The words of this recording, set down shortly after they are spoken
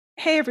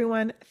Hey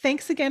everyone,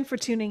 thanks again for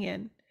tuning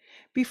in.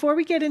 Before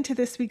we get into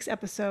this week's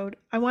episode,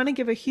 I want to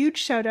give a huge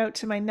shout out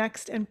to my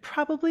next and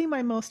probably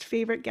my most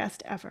favorite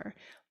guest ever,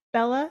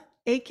 Bella,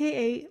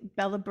 aka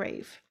Bella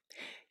Brave.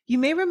 You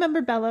may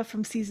remember Bella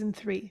from season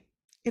 3.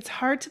 It's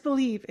hard to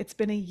believe it's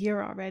been a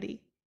year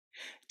already.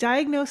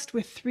 Diagnosed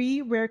with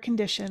 3 rare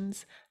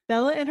conditions,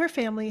 Bella and her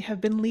family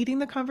have been leading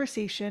the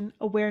conversation,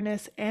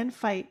 awareness, and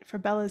fight for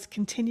Bella's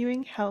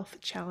continuing health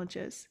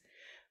challenges.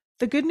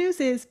 The good news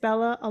is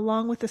Bella,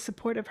 along with the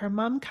support of her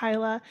mom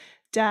Kyla,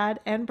 dad,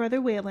 and brother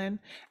Waylon,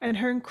 and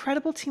her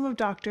incredible team of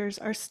doctors,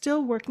 are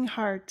still working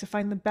hard to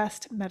find the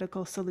best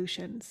medical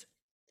solutions.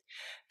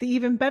 The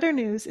even better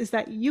news is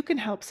that you can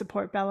help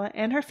support Bella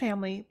and her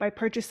family by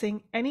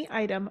purchasing any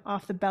item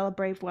off the Bella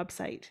Brave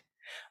website.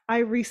 I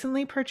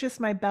recently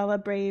purchased my Bella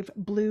Brave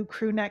blue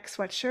crew neck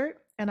sweatshirt,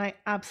 and I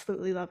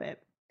absolutely love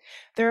it.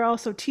 There are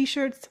also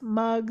t-shirts,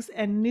 mugs,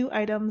 and new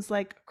items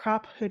like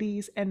crop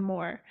hoodies and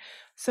more.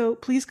 So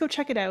please go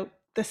check it out.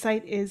 The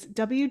site is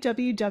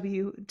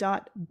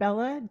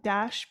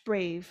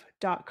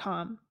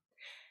www.bella-brave.com.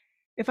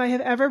 If I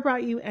have ever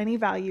brought you any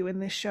value in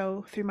this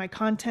show through my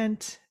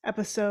content,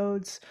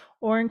 episodes,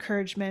 or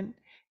encouragement,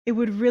 it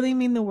would really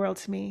mean the world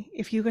to me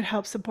if you could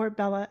help support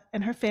Bella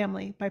and her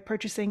family by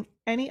purchasing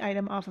any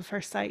item off of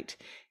her site,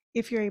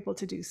 if you're able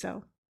to do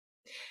so.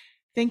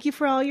 Thank you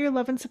for all your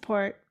love and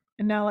support.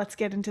 And now let's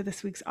get into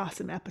this week's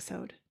awesome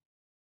episode.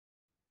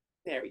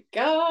 There we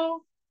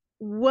go.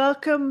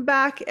 Welcome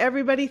back,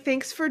 everybody.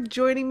 Thanks for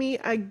joining me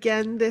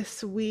again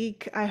this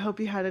week. I hope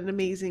you had an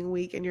amazing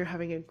week and you're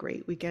having a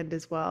great weekend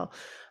as well.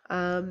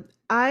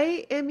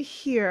 I am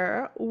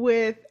here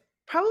with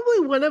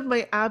probably one of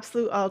my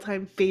absolute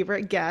all-time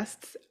favorite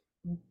guests,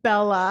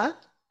 Bella.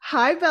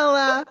 Hi,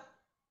 Bella.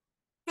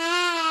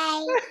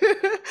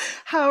 Hi.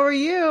 How are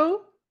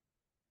you?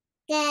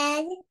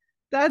 Good.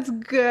 That's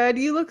good.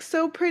 You look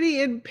so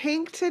pretty in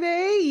pink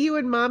today. You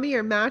and mommy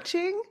are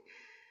matching.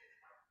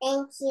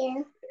 Thank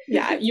you.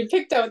 Yeah, you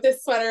picked out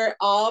this sweater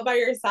all by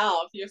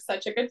yourself. You have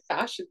such a good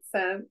fashion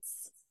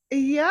sense.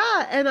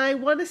 Yeah, and I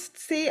want to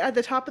say at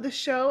the top of the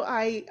show,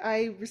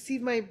 I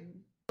received my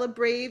Bella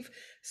Brave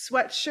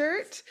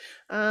sweatshirt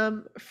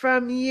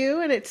from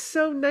you, and it's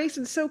so nice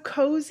and so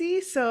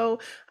cozy. So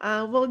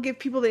we'll give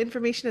people the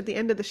information at the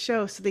end of the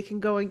show so they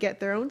can go and get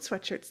their own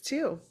sweatshirts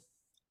too.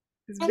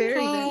 It's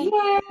very nice.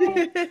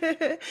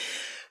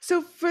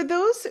 So for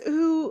those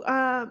who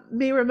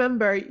may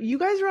remember, you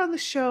guys were on the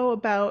show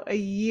about a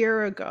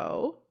year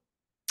ago,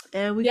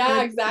 and we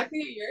exactly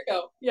a year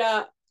ago.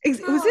 Yeah.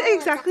 Was it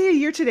exactly a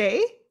year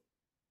today?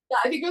 Yeah,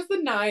 I think it was the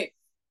 9th.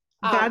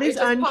 That is it just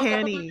popped up in my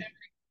uncanny. memory.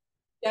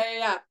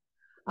 Yeah.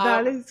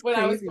 That is when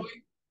I was crazy.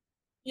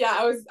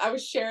 going, I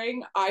was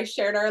sharing. I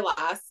shared our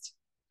last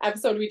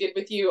episode we did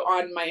with you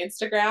on my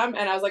Instagram,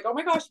 and I was like, oh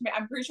my gosh,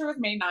 I'm pretty sure it was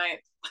May 9th.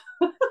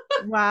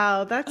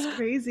 Wow, that's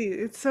crazy.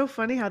 It's so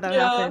funny how that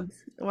Yeah. happens.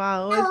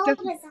 Wow. How old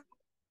was I?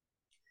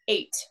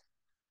 8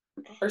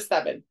 or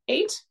 7.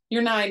 8?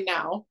 You're 9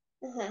 now.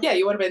 Uh-huh. Yeah,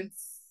 you would have been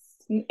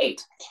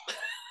 8.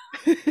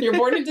 You're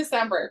born in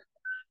December.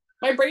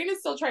 My brain is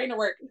still trying to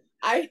work.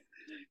 I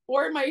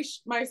wore my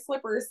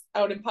slippers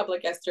out in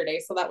public yesterday,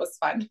 so that was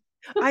fun.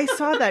 I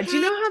saw that. Do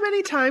you know how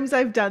many times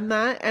I've done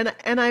that?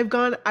 And I've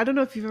gone, I don't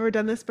know if you've ever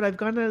done this, but I've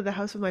gone out of the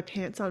house with my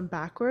pants on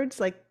backwards,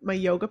 like my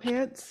yoga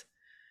pants.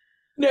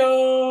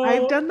 No.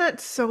 I've done that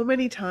so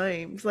many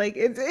times. Like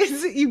it's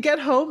you get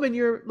home and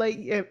you're like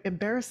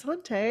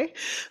embarrassante.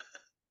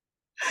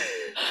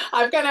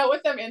 I've gone out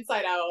with them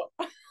inside out.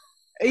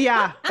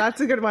 Yeah, that's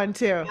a good one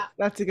too. Yeah.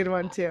 That's a good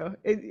one too.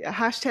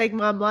 Hashtag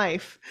mom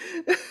life.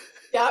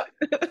 Yep.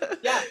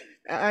 Yeah.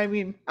 I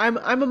mean, I'm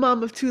a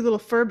mom of 2 little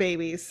fur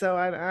babies, so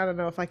I don't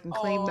know if I can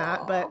claim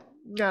that, but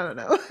I don't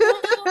know.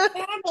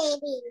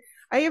 Baby.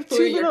 I have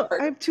Who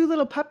are 2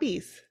 little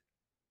puppies.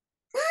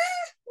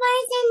 What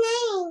is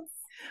your name?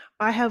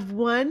 I have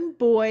one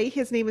boy,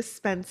 his name is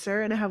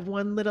Spencer, and I have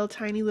one little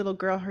tiny little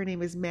girl, her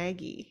name is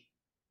Maggie.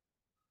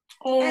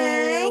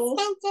 Spencer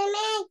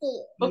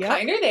Maggie. What Yep.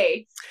 kind are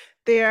they?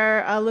 They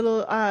are a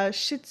little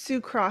Shih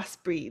Tzu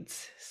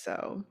crossbreeds.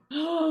 So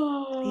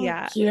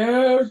yeah,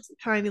 Cute.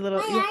 tiny little.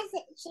 What Yeah. are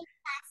she?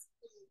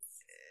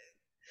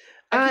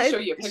 I can show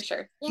you a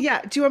picture.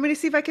 Yeah. Do you want me to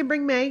see if I can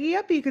bring Maggie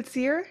up? You could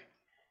see her.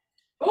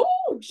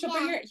 Oh, she'll Yeah.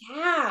 bring her.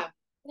 Yeah.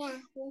 Yeah,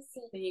 let's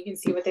see. Then you can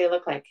see what they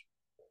look like.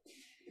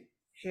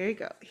 Here you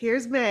go.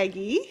 Here's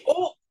Maggie.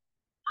 Oh.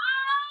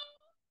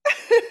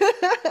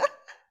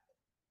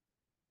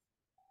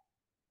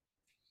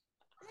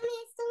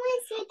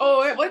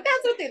 Oh, what?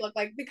 That's what they look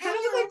like. They kind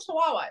of look like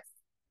chihuahuas.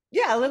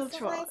 Yeah, a little I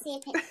still chihuahua. wanna see a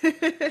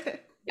picture.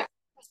 Yeah.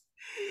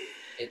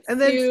 It's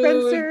And then cute.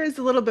 Spencer is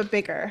a little bit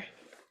bigger,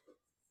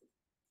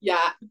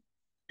 Yeah.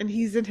 and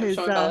he's in I'm his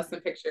showing Bella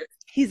some pictures.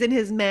 he's in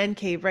his man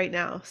cave right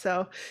now.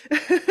 So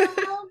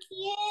Oh,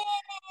 cute.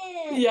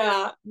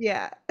 Yeah.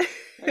 yeah.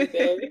 Are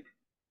they?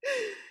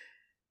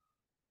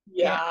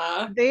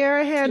 Yeah. They are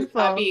a Cute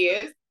handful.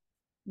 puppies.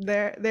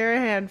 They're a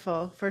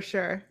handful for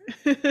sure.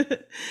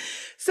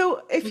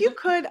 So if you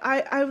could,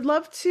 I would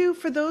love to,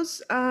 for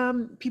those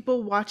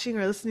people watching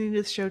or listening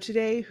to the show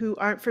today who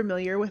aren't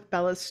familiar with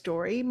Bella's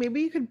story,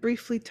 maybe you could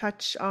briefly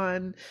touch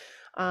on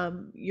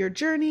your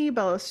journey,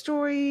 Bella's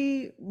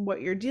story,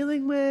 what you're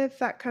dealing with,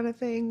 that kind of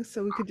thing,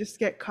 so we could just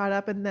get caught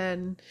up, and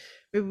then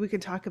maybe we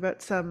could talk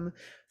about some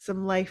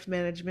life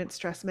management,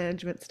 stress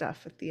management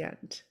stuff at the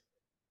end.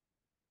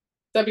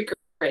 That'd be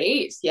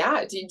great.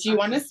 Yeah. Do you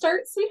want to Okay.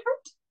 start,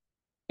 sweetheart?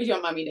 Or do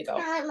you want me to go?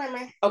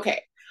 Mama.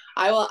 Okay.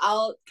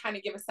 I'll kind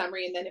of give a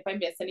summary, and then if I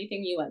miss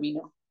anything, you let me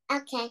know.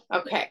 Okay.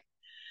 Okay.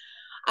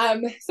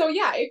 So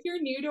yeah, if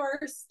you're new to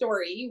our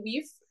story,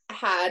 we've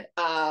had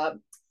a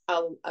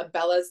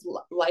Bella's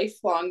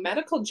lifelong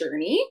medical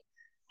journey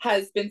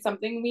has been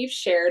something we've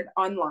shared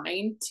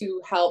online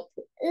to help.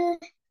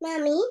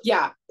 Mommy.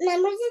 Yeah.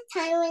 Remember the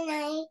time when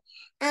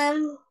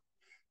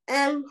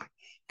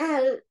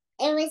it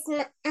was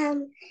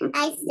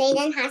I stayed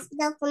in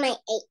hospital for my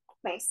 8th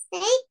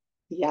birthday.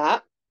 Yeah.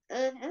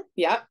 Mm-hmm.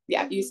 Yeah.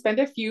 Yeah. You spent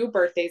a few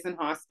birthdays in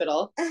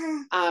hospital.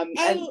 And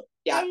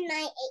yeah. And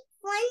my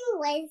 8th one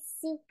was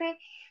super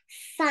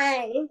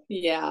fun.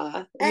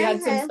 Yeah. We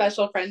had some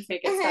special friends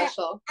make it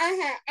special.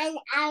 And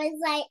I was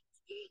like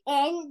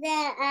in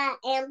the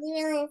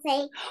ambulance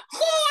saying,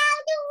 "Get out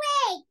of the way!"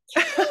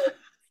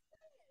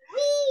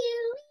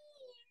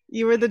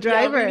 You were the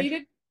driver.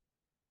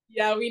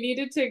 We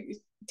needed to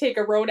take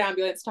a road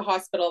ambulance to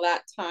hospital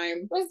that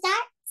time. Was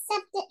that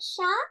septic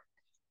shock?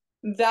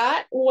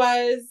 That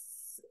was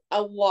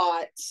a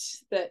lot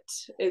that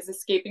is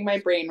escaping my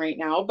brain right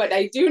now, but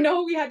I do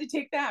know we had to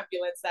take the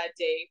ambulance that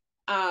day.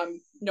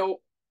 No,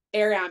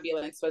 air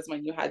ambulance was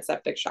when you had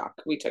septic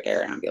shock. We took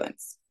air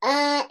ambulance.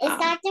 Is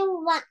that the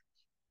one?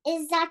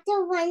 Is that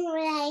the one where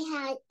I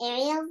had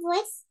aerial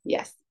voice?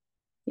 Yes.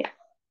 Yeah.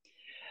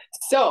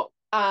 So,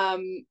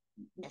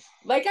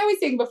 like I was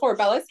saying before,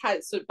 Bella's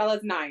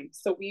 9.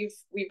 So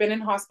we've been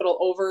in hospital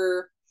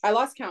over, I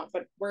lost count,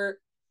 but we're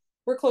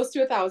close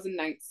to 1,000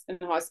 nights in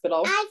the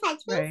hospital. I've had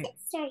 26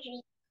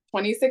 surgeries.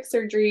 26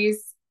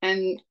 surgeries,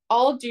 and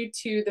all due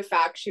to the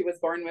fact she was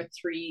born with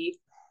 3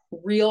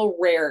 real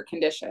rare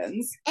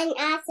conditions. And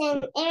as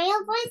an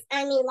aerial voice,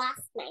 I mean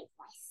lost my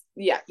voice.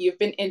 Yeah, you've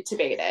been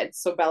intubated.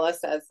 So Bella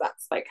says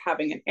that's like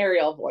having an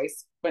aerial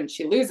voice when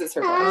she loses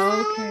her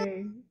voice.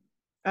 Okay.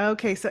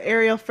 Okay, so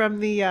Ariel from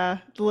the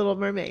Little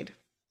Mermaid.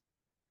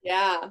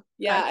 Yeah.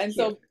 That's And cute.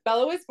 so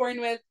Bella was born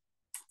with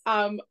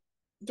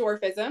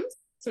dwarfism.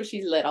 So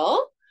she's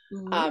little.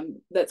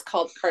 That's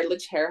called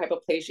cartilage hair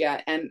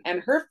hypoplasia. And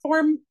her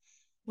form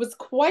was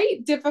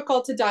quite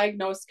difficult to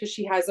diagnose because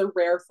she has a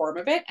rare form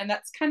of it. And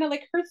that's kind of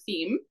like her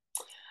theme,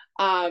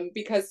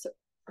 because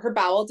her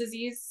bowel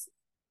disease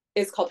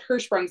is called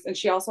Hirschsprung's, and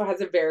she also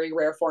has a very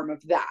rare form of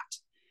that,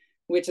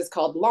 which is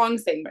called long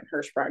segment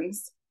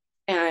Hirschsprung's.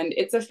 And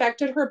it's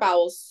affected her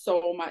bowels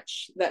so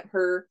much that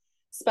her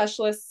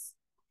specialists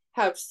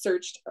have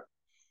searched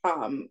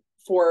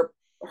for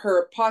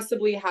her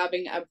possibly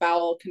having a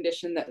bowel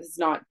condition that has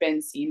not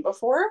been seen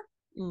before,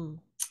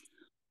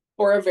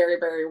 or a very,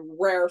 very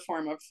rare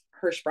form of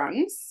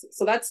Hirschsprung's.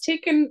 So that's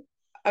taken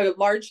a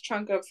large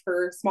chunk of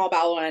her small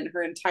bowel and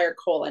her entire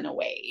colon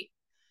away.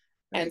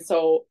 Right. And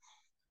so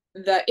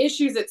the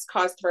issues it's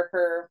caused for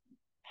her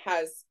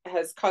has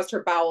caused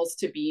her bowels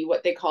to be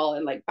what they call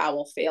in like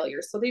bowel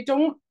failure. So they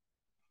don't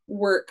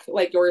work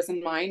like yours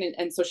and mine.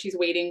 And so she's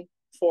waiting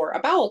for a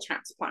bowel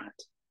transplant.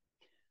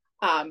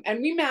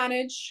 And we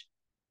manage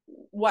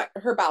what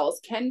her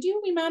bowels can do.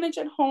 We manage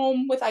at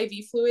home with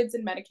IV fluids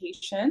and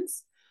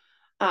medications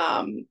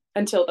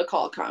until the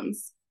call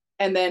comes.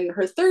 And then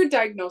her third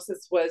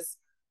diagnosis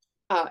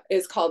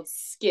is called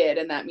SCID,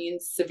 and that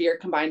means severe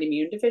combined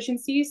immune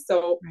deficiency.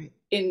 So right.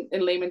 in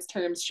layman's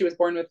terms, she was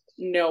born with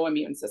no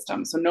immune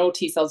system. So no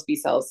T cells, B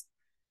cells.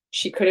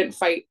 She couldn't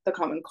fight the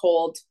common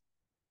cold.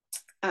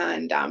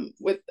 And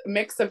with a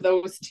mix of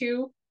those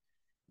two,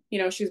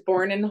 she was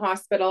born in the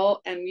hospital,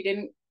 and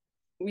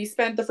we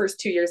spent the first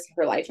 2 years of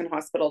her life in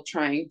hospital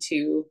trying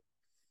to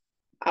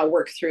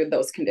work through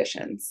those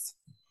conditions.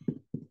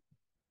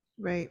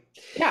 Right.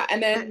 Yeah.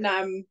 And then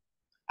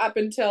up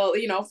until,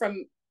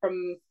 from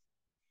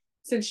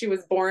since she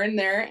was born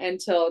there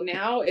until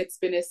now, it's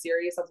been a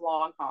series of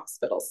long-term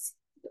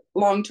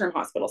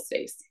hospital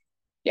stays.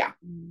 Yeah.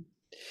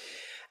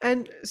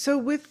 And so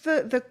with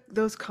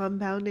those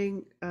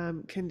compounding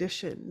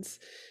conditions,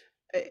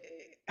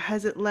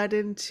 has it led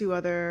into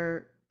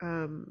other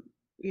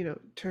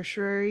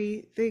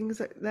tertiary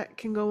things that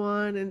can go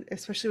on? And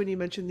especially when you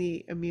mentioned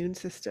the immune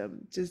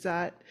system, is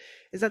that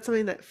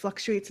something that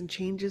fluctuates and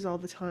changes all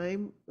the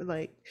time,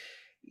 like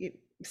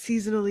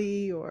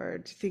seasonally, or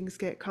do things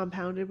get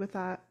compounded with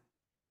that?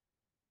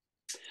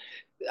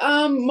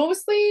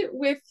 Mostly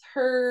with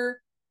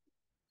her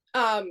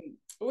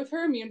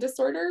immune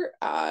disorder,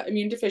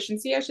 immune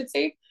deficiency, I should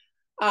say.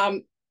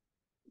 Her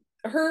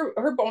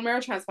bone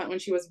marrow transplant when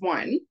she was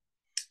 1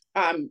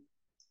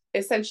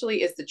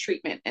 essentially is the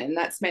treatment, and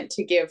that's meant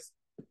to give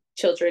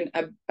children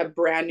a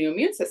brand new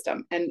immune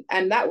system,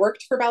 and that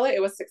worked for Bella.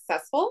 It was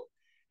successful,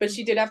 but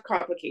she did have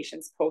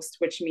complications post,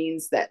 which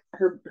means that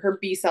her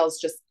B cells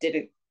just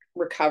didn't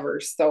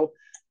recover. So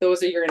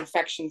those are your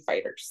infection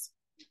fighters.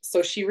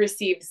 So she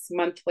receives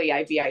monthly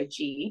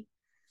IVIG,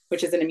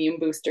 which is an immune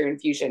booster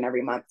infusion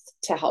every month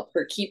to help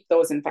her keep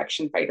those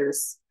infection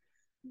fighters,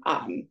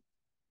 at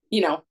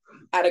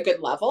a good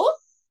level.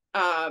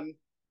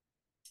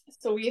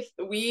 So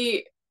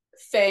we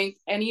thank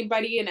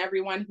anybody and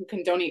everyone who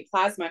can donate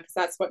plasma, because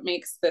that's what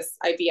makes this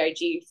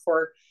IVIG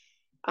for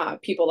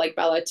people like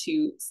Bella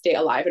to stay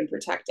alive and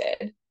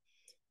protected.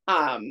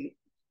 And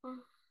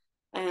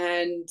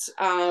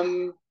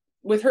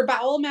with her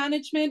bowel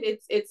management,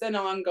 it's an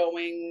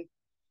ongoing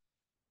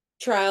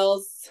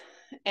trials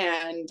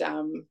and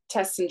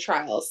tests and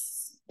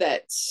trials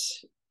that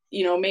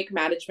make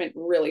management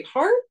really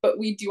hard, but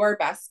we do our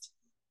best.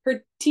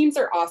 Her teams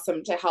are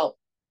awesome to help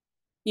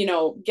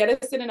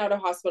get us in and out of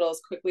hospital as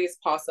quickly as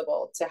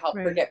possible to help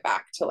her get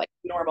back to like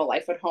normal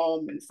life at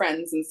home and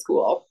friends and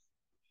school.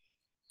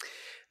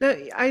 Now,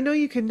 I know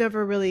you can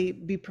never really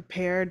be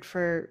prepared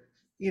for,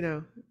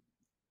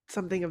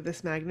 something of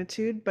this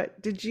magnitude,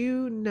 but did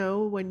you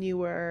know when you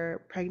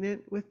were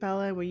pregnant with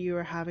Bella, when you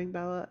were having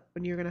Bella,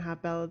 when you were going to have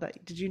Bella,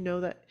 did you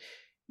know that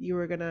you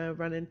were going to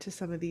run into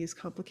some of these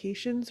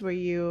complications?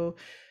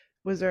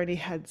 Was there any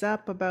heads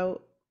up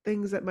about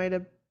things that might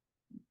have,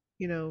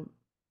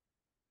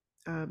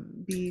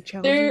 be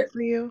challenging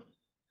for you?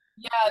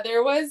 Yeah,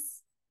 there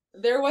was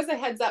a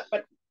heads up,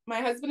 but my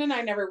husband and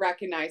I never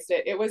recognized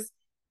it. It was,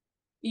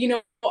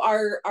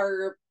 our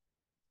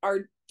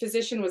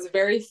physician was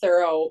very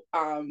thorough.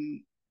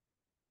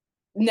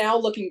 Now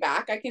looking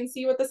back, I can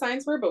see what the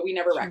signs were, but we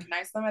never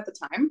recognized them at the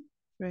time.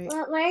 Right.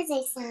 What were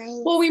the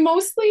signs? Well,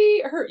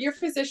 your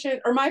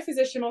physician or my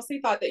physician mostly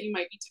thought that you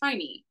might be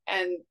tiny.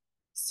 And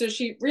so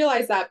she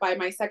realized that by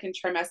my second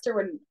trimester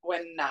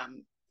when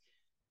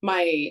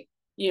my,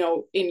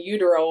 in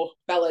utero,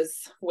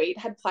 Bella's weight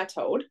had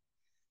plateaued.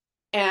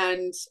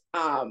 And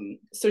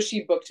so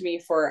she booked me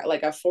for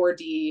like a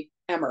 4D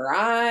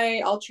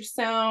MRI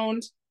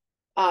ultrasound,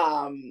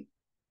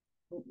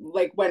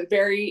 like went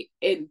very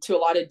into a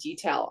lot of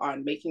detail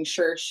on making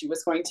sure she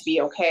was going to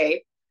be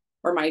okay,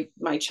 or my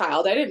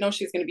child. I didn't know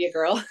she was going to be a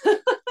girl.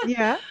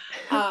 Yeah.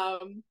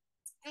 I'm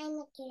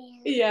a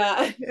girl.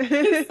 Yeah.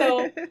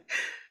 So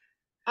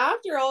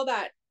after all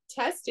that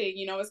testing,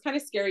 it was kind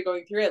of scary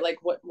going through it. Like,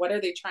 what are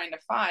they trying to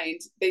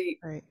find? They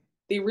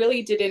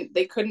really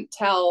they couldn't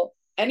tell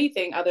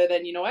anything other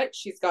than,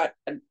 she's got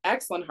an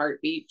excellent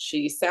heartbeat.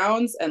 She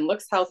sounds and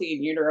looks healthy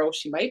in utero.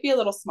 She might be a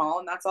little small,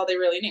 and that's all they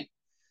really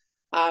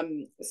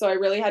knew. So I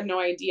really had no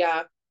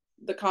idea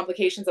the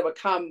complications that would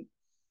come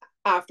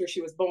after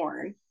she was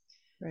born.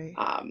 Right.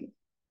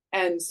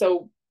 And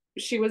so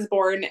she was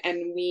born,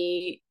 and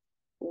we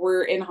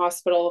were in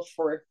hospital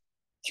for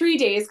 3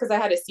 days because I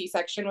had a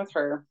C-section with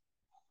her.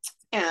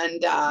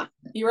 And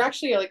you were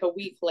actually like a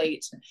week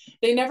late.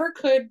 They never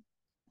could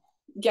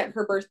get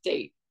her birth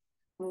date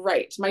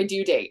right. My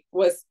due date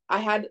I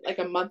had like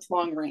a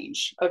month-long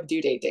range of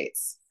due date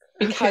dates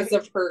because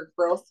of her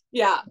growth.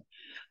 Yeah.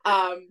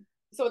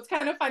 So it's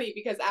kind of funny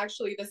because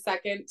actually the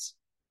second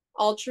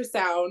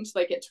ultrasound,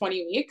 like at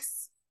 20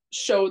 weeks,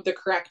 showed the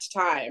correct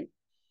time,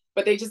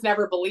 but they just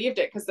never believed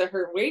it because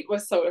her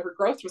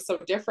growth was so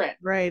different.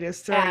 Right. It's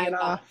throwing it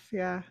off.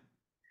 Yeah.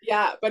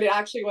 Yeah. But it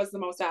actually was the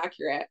most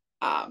accurate.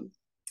 I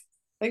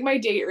think my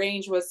date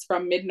range was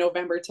from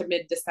mid-November to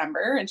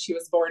mid-December, and she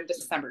was born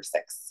December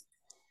 6th.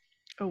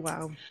 Oh,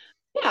 wow.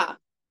 Yeah.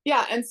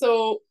 Yeah. And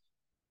so,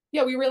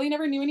 yeah, we really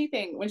never knew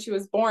anything when she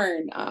was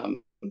born.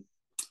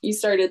 You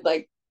started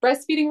like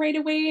breastfeeding right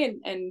away.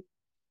 And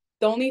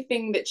the only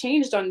thing that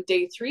changed on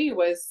day 3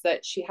 was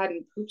that she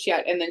hadn't pooped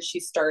yet. And then she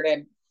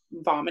started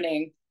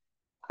vomiting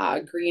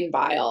green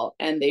bile,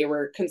 and they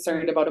were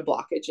concerned about a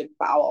blockage in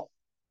bowel.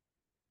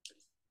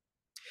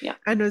 Yeah.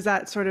 And was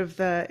that sort of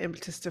the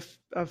impetus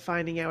of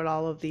finding out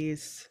all of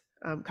these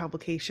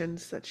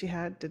complications that she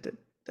had?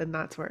 And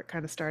that's where it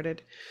kind of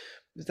started?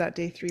 Was that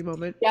day 3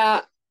 moment?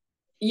 Yeah.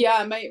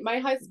 Yeah. My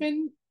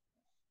husband,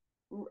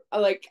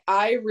 like,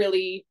 I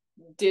really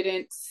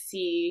didn't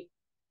see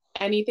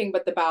anything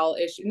but the bowel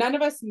issue. None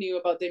of us knew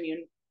about the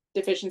immune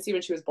deficiency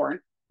when she was born.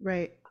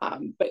 Right.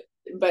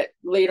 But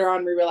later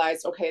on we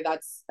realized, okay,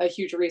 that's a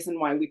huge reason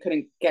why we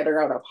couldn't get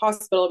her out of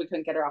hospital. We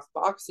couldn't get her off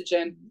of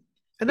oxygen.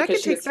 And that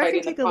can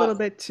take a little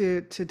bit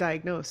to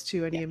diagnose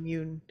too, any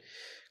immune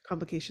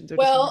complications or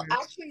disorders.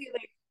 Actually,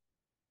 like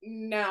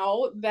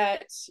now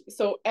that,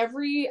 so I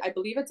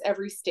believe it's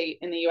every state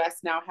in the US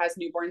now has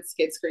newborn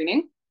skid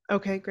screening.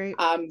 Okay, great.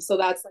 So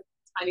that's like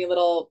a tiny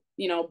little,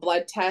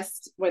 blood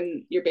test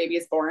when your baby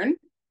is born.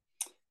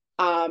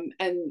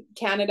 And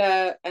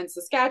Canada and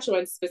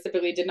Saskatchewan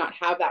specifically did not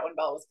have that when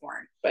Bella was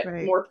born, but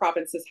more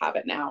provinces have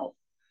it now.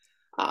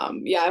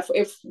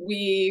 If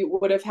we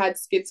would have had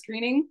skid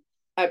screening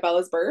at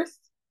Bella's birth,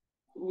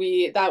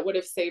 that would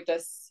have saved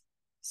us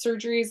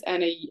surgeries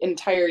and an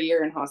entire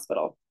year in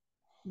hospital.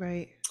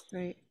 Right.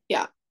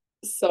 Yeah.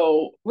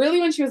 So really,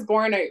 when she was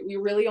born, we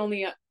really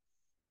only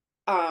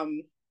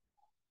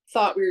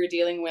thought we were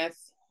dealing with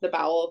the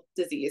bowel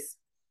disease.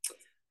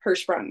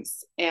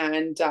 Hirschsprung's,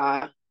 and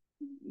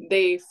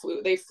they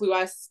flew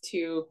us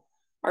to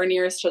our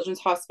nearest children's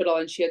hospital,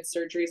 and she had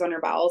surgeries on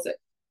her bowels at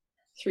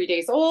 3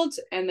 days old.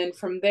 And then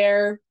from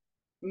there,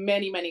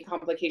 many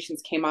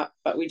complications came up,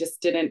 but we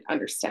just didn't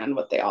understand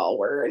what they all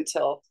were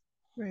until,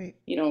 Right.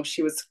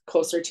 she was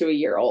closer to a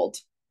year old.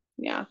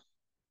 Yeah.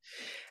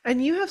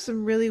 And you have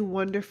some really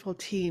wonderful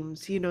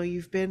teams.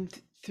 You've been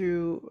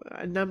through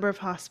a number of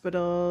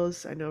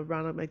hospitals. I know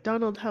Ronald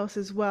McDonald House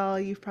as well.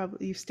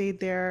 You've stayed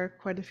there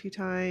quite a few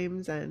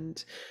times,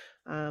 and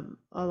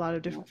a lot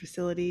of different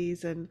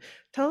facilities. And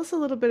tell us a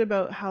little bit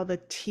about how the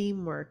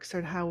team works,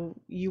 or how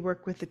you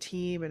work with the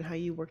team, and how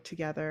you work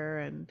together,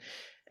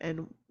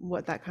 and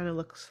what that kind of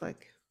looks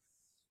like.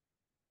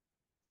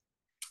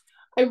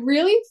 I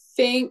really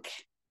think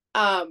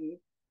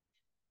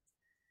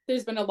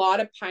there's been a lot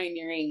of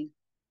pioneering,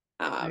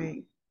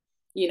 Right.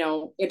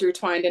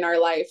 intertwined in our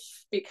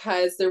life,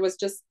 because there was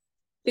just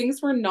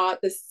things were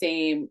not the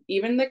same.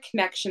 Even the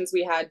connections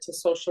we had to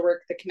social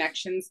work, the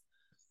connections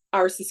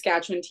our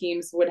Saskatchewan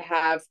teams would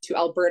have to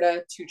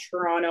Alberta, to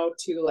Toronto,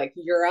 to like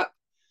Europe.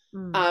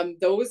 Mm.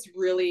 Those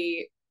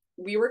really,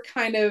 we were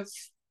kind of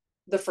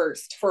the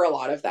first for a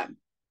lot of them,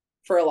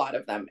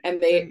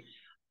 And they Right.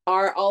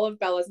 are, all of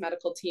Bella's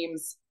medical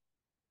teams,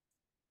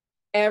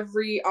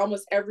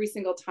 almost every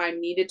single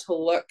time needed to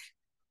look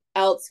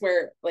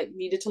elsewhere, like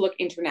needed to look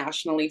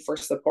internationally for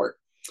support.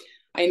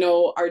 I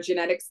know our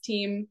genetics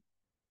team,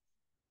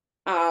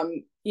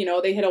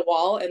 they hit a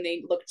wall and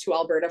they looked to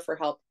Alberta for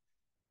help.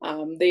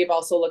 They've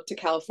also looked to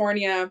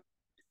California,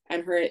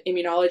 and her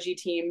immunology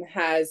team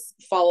has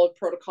followed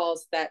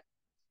protocols that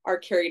are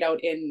carried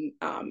out in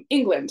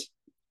England,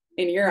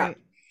 in Europe.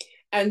 Right.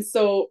 And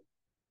so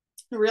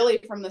really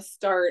from the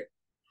start,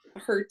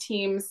 her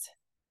teams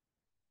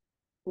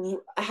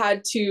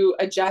had to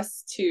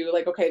adjust to,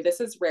 like, okay,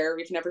 this is rare.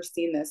 We've never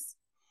seen this.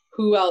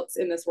 Who else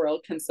in this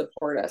world can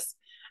support us?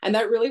 And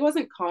that really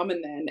wasn't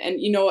common then. And,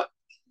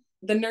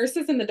 the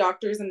nurses and the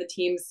doctors and the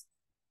teams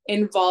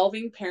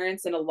involving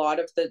parents in a lot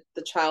of the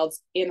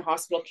child's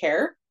in-hospital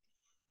care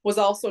was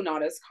also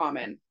not as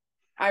common.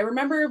 I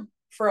remember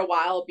for a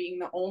while being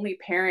the only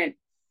parent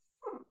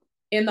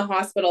in the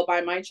hospital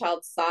by my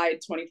child's side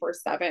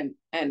 24/7,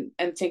 and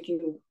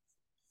thinking,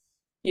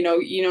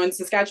 in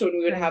Saskatchewan,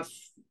 we would Right. have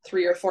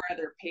 3 or 4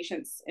 other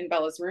patients in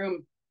Bella's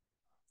room.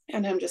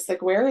 And I'm just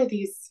like,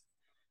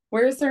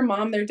 where's their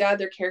mom, their dad,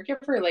 their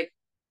caregiver? Like,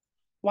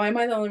 why am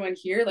I the only one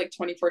here, like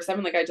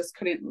 24/7? Like, I just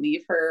couldn't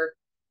leave her.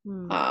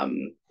 Mm.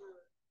 Um,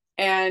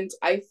 and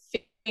I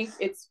think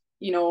it's,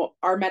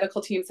 our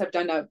medical teams have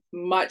done a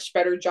much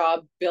better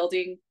job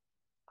building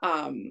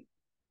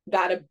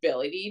that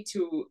ability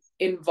to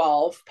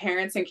involve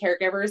parents and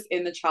caregivers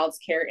in the child's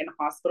care in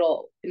a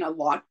hospital in a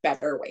lot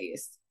better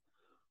ways.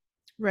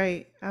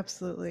 Right.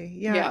 Absolutely.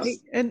 Yeah. Yeah.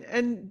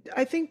 And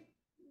I think,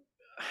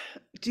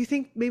 do you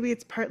think maybe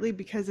it's partly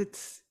because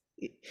it's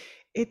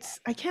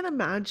I can't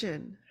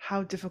imagine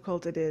how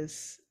difficult it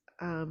is,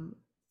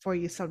 for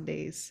you some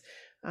days,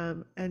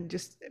 and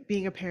just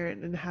being a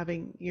parent and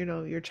having,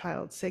 your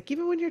child sick,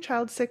 even when your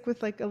child's sick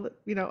with like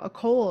a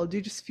cold,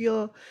 you just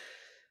feel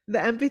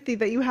the empathy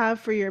that you have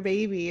for your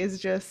baby is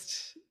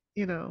just,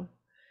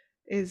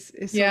 is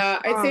so Yeah,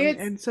 I'd say strong.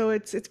 it's, And so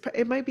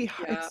it might be it's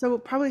yeah. so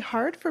probably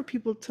hard for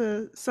people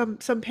to some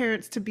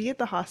parents to be at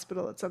the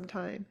hospital at some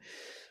time.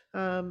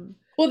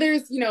 Well,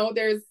 there's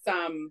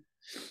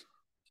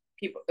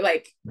people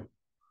like,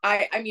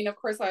 I mean, of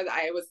course,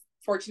 I was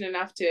fortunate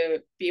enough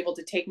to be able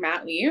to take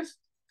mat leave.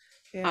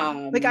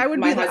 Yeah. Like I would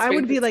My be I husband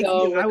would be could like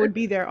still you. I work. would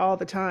be there all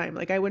the time.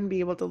 Like I wouldn't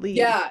be able to leave.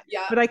 Yeah,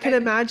 yeah. But I could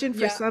And imagine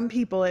for yeah, some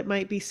people it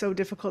might be so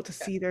difficult to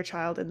see their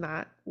child in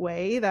that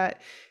way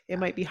that it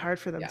might be hard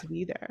for them yeah. to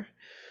be there.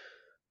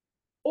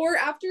 Or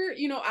after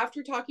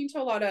talking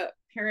to a lot of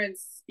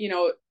parents,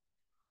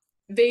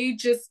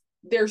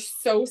 they're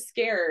so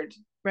scared.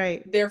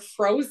 Right. They're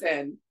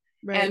frozen,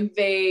 Right. and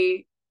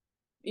they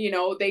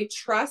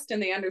trust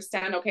and they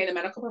understand, okay, the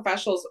medical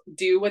professionals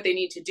do what they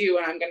need to do,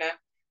 and I'm going to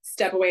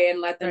step away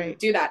and let them Right.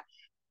 do that.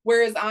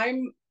 Whereas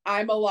I'm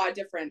a lot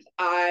different.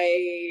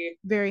 I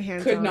Very could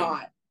hands-on.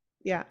 not.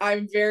 Yeah.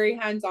 I'm very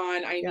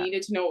hands-on. I Yeah.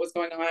 needed to know what was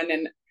going on,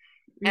 You're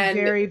and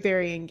very,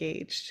 very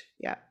engaged.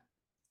 Yeah.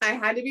 I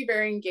had to be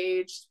very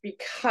engaged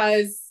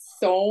because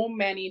so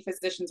many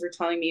physicians were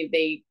telling me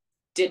they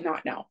did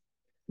not know.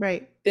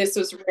 Right. This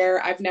was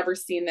rare. I've never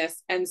seen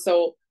this. And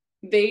so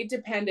they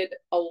depended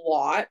a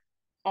lot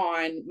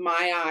on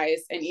my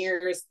eyes and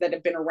ears that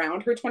have been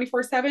around her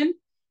 24/7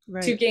 to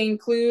Right. gain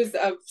clues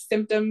of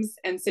symptoms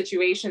and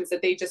situations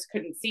that they just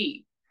couldn't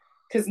see,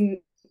 because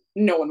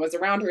no one was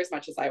around her as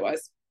much as I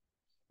was.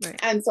 Right.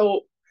 And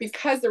so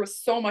because there was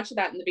so much of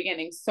that in the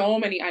beginning, so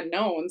many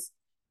unknowns,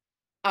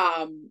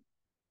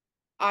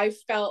 I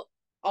felt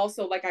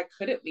also like I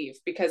couldn't leave,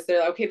 because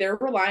they're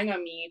relying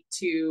on me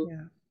to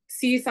Yeah.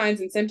 see signs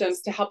and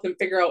symptoms to help them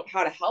figure out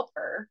how to help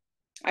her.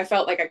 I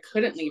felt like I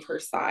couldn't leave her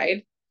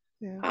side.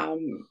 Yeah.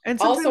 Um, And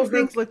also sometimes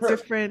things look her,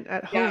 different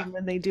at yeah. home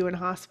than they do in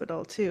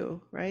hospital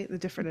too, right? The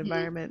different Mm-hmm. Yeah.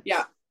 environments.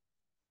 Yeah.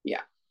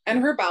 And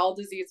Yeah. her bowel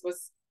disease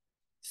was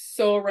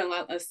so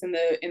relentless in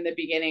the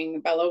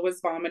beginning. Bella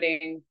was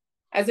vomiting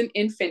as an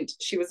infant.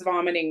 She was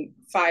vomiting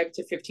 5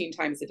 to 15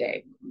 times a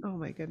day. Oh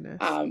my goodness.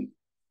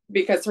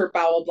 Because her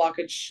bowel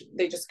blockage,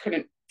 they just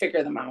couldn't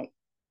figure them out.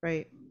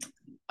 Right.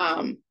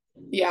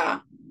 Yeah.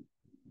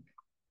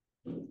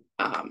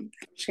 I'm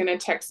just gonna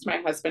text my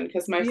husband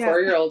because my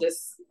 4-year-old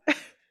is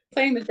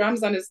playing the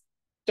drums on his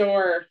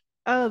door.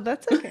 Oh,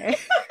 that's okay.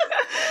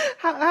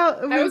 How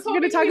I was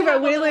going to talk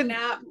about Waylon.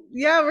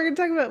 Yeah, we're going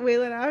to talk about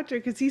Waylon after,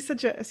 because he's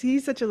such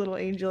a little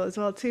angel as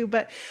well too.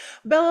 But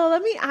Bella,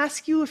 let me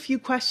ask you a few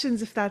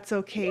questions if that's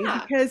okay.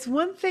 Yeah. Because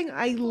one thing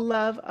I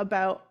love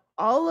about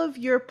all of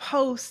your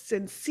posts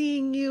and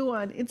seeing you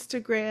on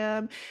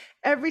Instagram,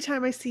 every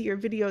time I see your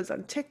videos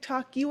on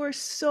TikTok, you are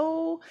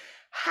so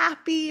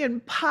happy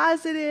and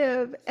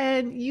positive,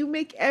 and you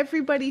make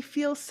everybody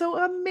feel so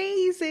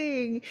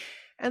amazing.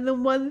 And the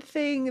one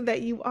thing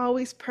that you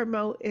always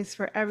promote is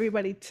for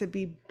everybody to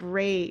be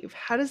brave.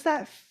 How does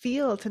that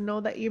feel to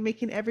know that you're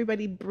making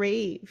everybody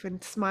brave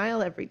and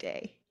smile every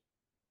day?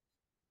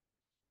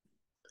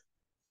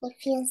 It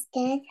feels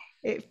good.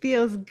 It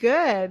feels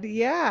good.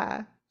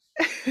 Yeah.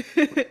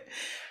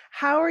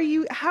 How are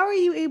you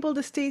able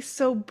to stay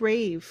so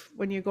brave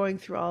when you're going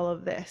through all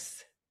of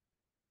this?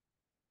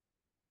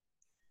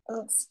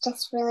 It's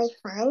just really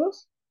fun.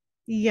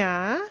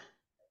 Yeah.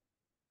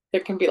 There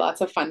can be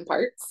lots of fun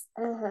parts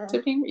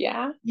to being,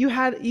 yeah. You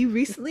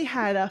recently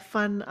had a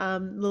fun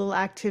little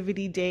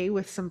activity day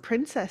with some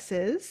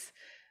princesses.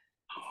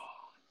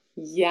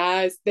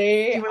 Yes,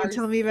 they You want are to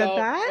tell me about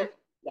that?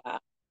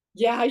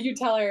 Yeah, you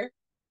tell her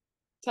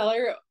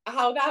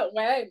how that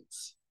went.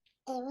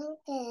 It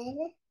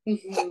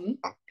went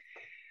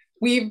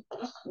good.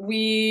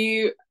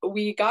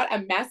 We got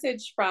a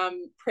message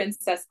from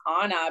Princess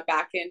Anna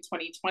back in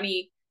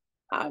 2020.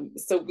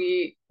 So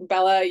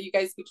Bella, you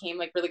guys became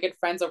like really good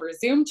friends over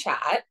Zoom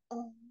chat.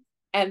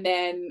 And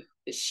then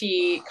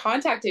she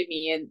contacted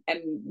me,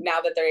 and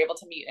now that they're able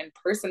to meet in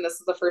person, this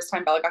is the first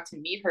time Bella got to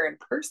meet her in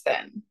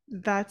person.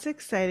 That's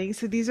exciting.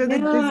 So these are the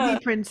Disney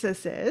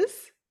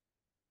princesses.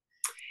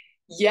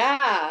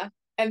 Yeah.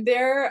 And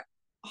they're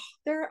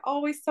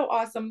always so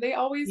awesome. They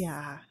always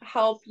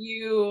help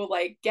you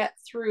like get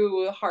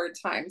through hard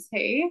times.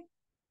 Hey.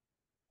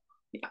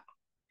 Yeah.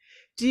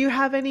 Do you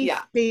have any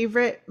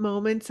favorite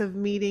moments of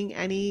meeting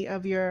any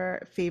of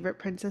your favorite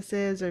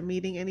princesses, or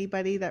meeting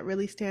anybody that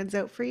really stands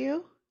out for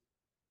you?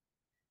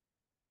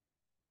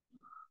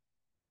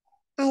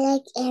 I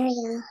like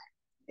Ariel.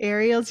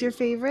 Ariel's your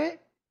favorite?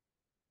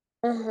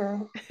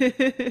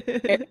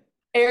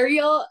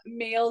 Ariel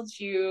mailed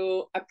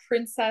you a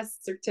princess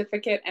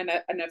certificate and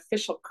an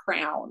official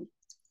crown.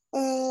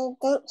 Then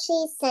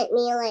she sent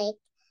me like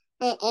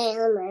an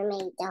Ariel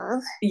mermaid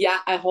doll. Yeah,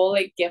 a whole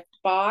like gift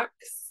box.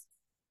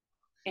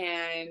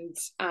 And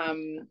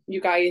you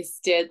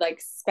guys did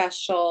like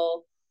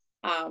special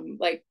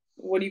like,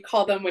 what do you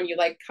call them when you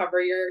like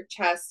cover your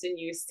chest and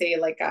you say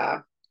like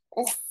a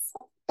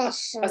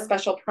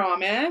special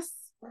promise?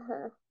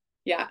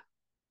 Yeah.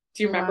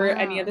 Do you remember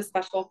any of the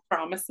special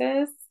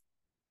promises?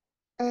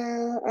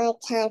 I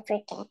can't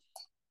forget.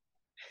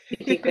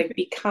 You think like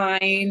be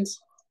kind,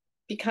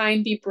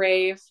 be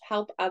brave,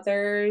 help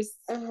others,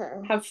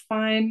 have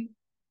fun,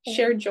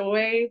 share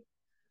joy.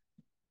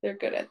 They're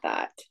good at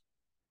that.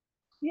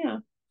 Yeah.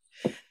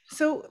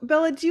 So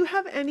Bella, do you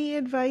have any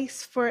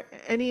advice for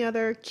any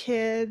other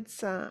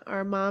kids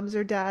or moms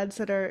or dads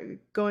that are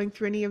going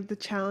through any of the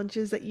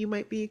challenges that you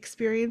might be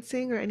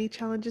experiencing, or any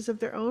challenges of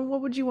their own?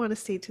 What would you want to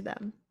say to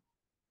them?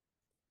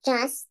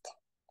 Just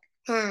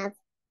have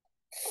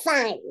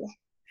fun.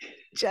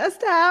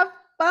 Just have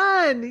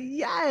fun.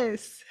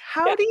 Yes.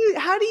 How do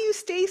you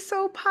stay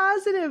so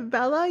positive,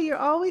 Bella? You're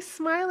always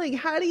smiling.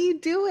 How do you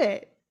do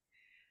it?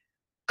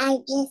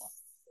 I'm just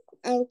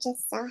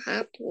so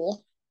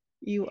happy.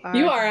 You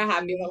are a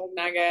happy little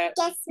nugget.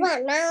 Guess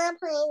what? Mama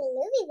playing the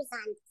movie was on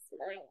this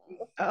morning.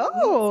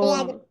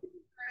 Oh.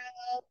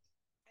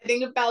 I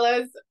think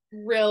Bella's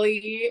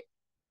really,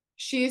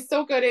 she's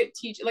so good at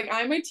teaching. Like,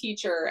 I'm a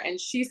teacher and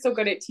she's so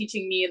good at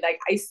teaching me. Like,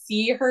 I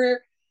see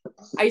her.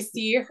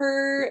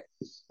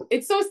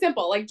 It's so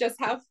simple. Like, just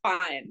have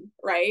fun,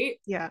 right?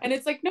 Yeah. And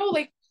it's like, no,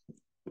 like,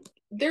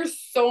 there's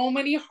so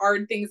many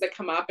hard things that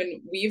come up,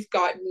 and we've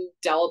gotten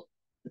dealt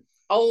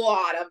a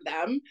lot of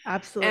them.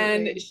 Absolutely.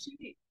 And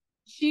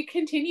she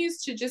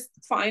continues to just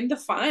find the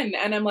fun.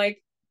 And I'm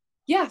like,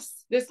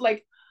 yes, this,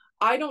 like,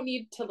 I don't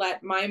need to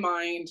let my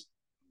mind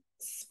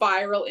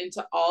spiral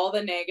into all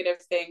the negative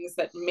things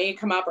that may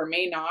come up or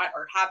may not,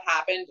 or have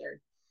happened, or,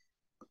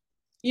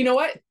 you know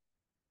what?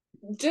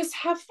 Just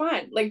have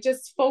fun. Like,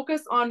 just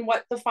focus on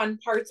what the fun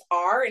parts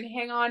are and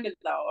hang on to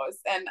those.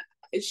 And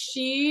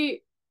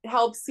she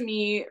helps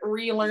me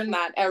relearn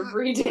that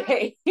every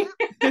day.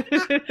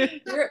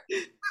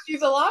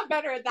 She's a lot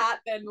better at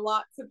that than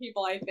lots of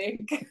people, I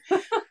think.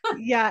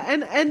 Yeah,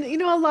 and you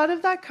know, a lot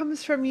of that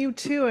comes from you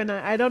too, and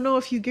I don't know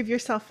if you give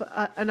yourself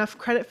enough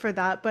credit for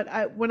that,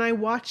 but when I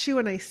watch you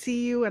and I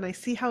see you and I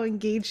see how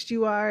engaged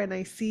you are and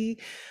I see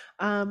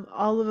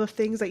all of the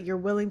things that you're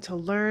willing to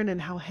learn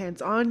and how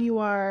hands-on you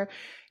are,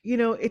 you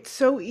know, it's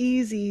so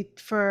easy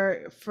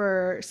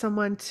for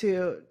someone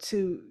to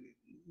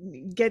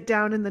get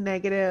down in the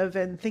negative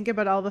and think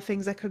about all the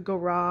things that could go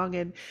wrong.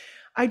 And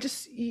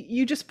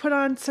you just put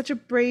on such a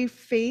brave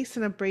face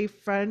and a brave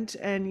front,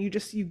 and you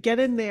get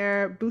in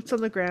there, boots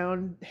on the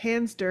ground,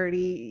 hands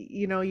dirty,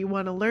 you know, you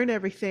want to learn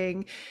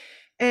everything.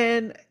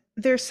 And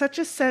there's such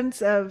a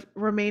sense of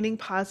remaining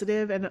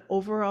positive and an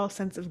overall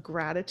sense of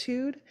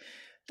gratitude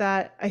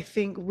that I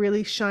think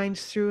really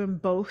shines through in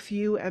both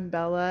you and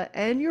Bella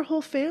and your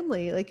whole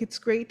family. Like, it's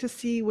great to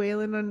see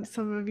Waylon on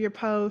some of your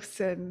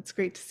posts, and it's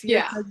great to see your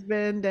Yeah.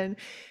 husband, and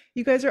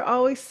you guys are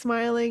always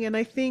smiling. And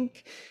I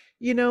think,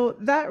 you know,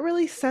 that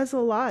really says a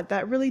lot.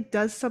 That really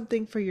does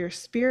something for your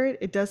spirit.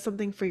 It does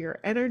something for your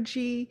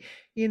energy,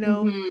 you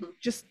know, Hmm.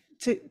 just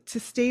to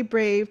stay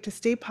brave, to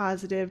stay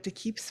positive, to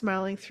keep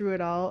smiling through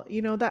it all.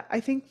 You know, that I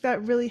think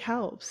that really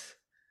helps.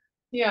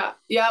 Yeah.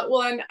 Yeah.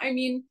 Well, and I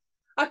mean,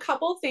 a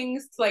couple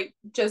things like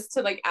just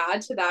to like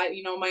add to that,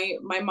 you know,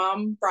 my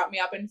mom brought me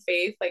up in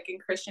faith, like in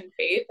Christian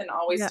faith, and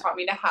always Yeah, taught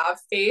me to have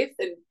faith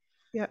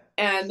yeah,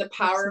 and the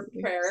power of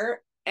absolutely.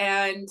 prayer.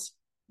 And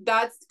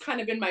that's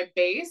kind of been my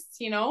base,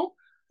 you know.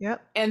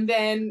 Yep. And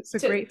then It's a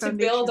great to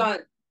build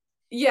foundation. on,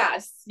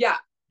 yes, yeah.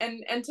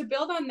 And to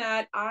build on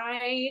that,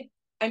 I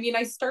mean,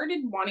 I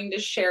started wanting to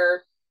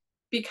share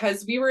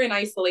because we were in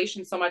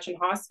isolation so much in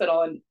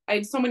hospital, and I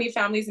had so many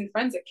families and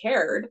friends that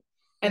cared,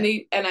 and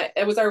Yeah.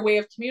 it was our way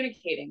of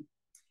communicating.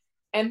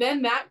 And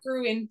then that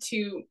grew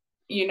into,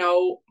 you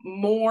know,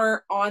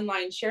 more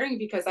online sharing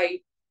because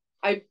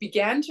I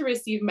began to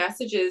receive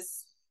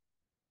messages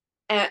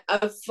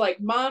of like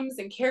moms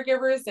and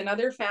caregivers and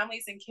other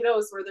families and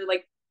kiddos where they're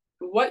like,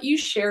 what you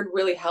shared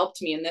really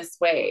helped me in this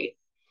way.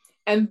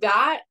 And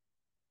that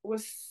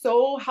was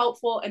so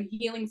helpful and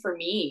healing for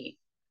me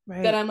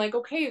that Right. I'm like,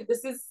 okay,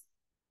 this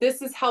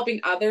is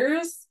helping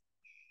others.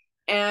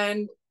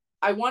 And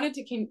I wanted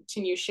to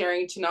continue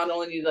sharing to not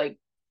only like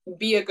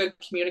be a good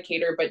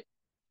communicator, but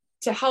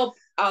to help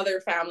other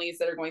families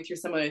that are going through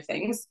similar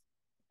things.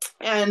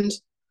 And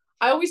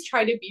I always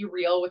try to be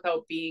real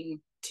without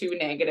being too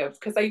negative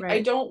because Right.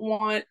 I don't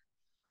want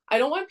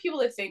people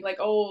to think like,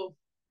 oh,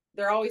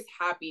 they're always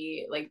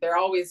happy, like they're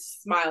always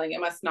smiling. It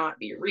must not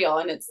be real.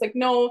 And it's like,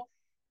 no,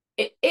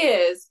 it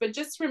is. But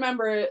just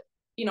remember,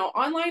 you know,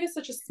 online is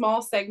such a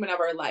small segment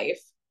of our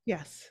life.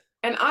 Yes.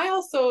 And I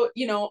also,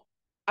 you know,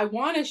 I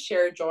want to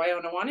share joy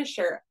and I want to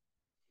share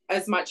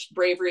as much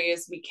bravery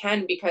as we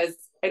can because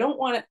I don't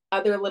want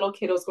other little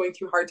kiddos going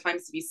through hard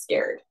times to be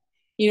scared.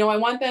 You know, I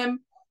want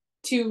them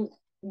to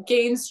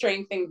gain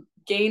strength and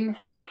gain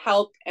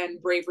help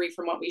and bravery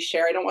from what we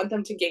share. I don't want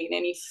them to gain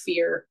any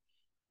fear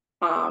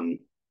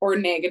or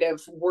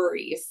negative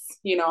worries,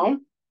 you know?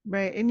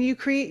 Right. And you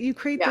create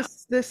Yeah.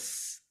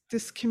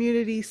 this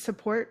community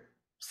support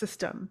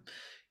system,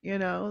 you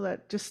know,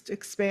 that just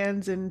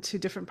expands into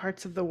different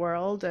parts of the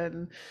world.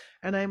 And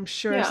I'm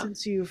sure Yeah.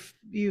 since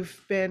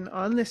you've been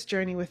on this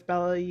journey with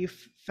Bella,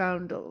 you've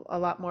found a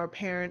lot more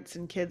parents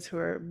and kids who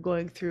are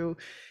going through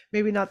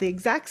maybe not the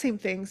exact same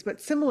things,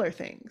 but similar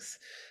things.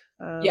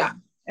 Yeah.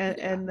 Yeah.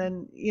 And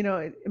then, you know,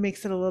 it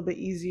makes it a little bit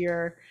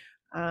easier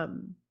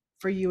um,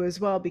 for you as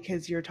well,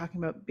 because you're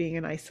talking about being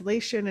in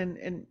isolation,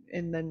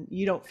 and then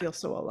you don't feel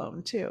so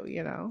alone too,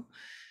 you know.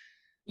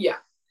 Yeah.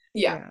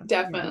 Yeah. Yeah, yeah,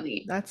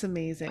 Definitely. that's Yeah.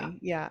 amazing.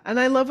 Yeah, and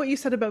I love what you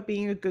said about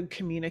being a good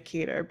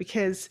communicator,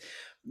 because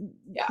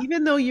Yeah.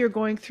 even though you're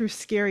going through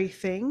scary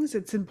things,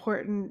 it's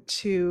important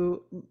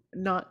to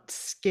not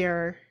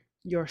scare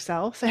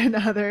yourself and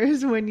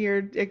others when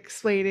you're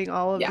explaining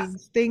all of Yeah.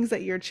 these things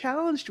that you're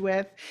challenged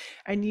with.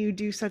 And you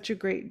do such a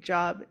great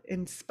job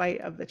in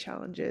spite of the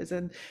challenges,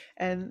 and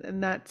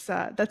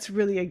that's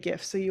really a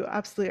gift. So you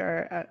absolutely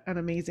are an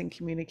amazing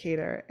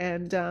communicator.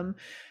 And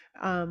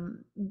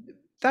um,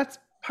 that's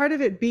part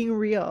of it, being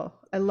real.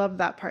 I love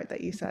that part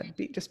that you said,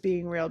 just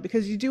being real,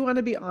 because you do want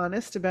to be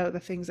honest about the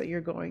things that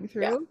you're going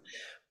Yeah. through,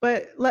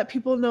 but let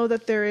people know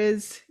that there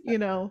is, you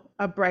know,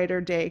 a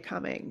brighter day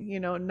coming. You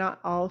know,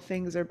 not all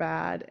things are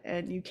bad,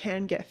 and you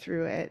can get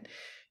through it.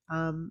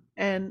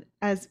 And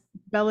as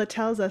Bella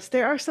tells us,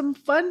 there are some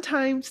fun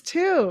times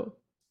too.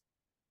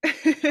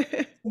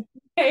 Hey,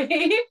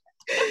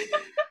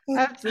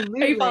 are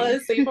you falling Absolutely.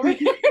 asleep over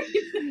here?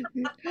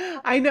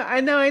 I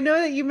know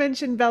that you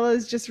mentioned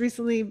Bella's just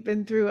recently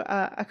been through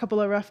a couple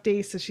of rough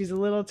days, so she's a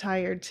little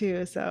tired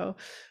too. So,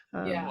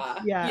 Yeah.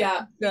 yeah,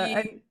 Yeah.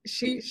 and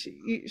We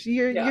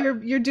yeah.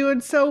 you're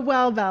doing so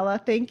well,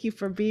 Bella. Thank you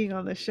for being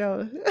on the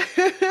show.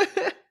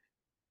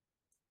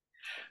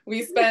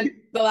 We spent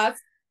the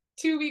last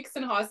 2 weeks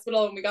in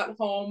hospital and we got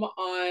home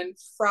on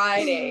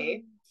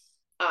Friday.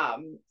 I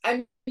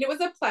mean, it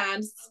was a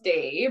planned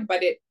stay,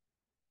 but it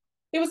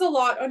was a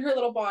lot on her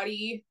little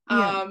body.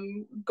 Yeah,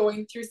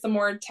 Going through some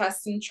more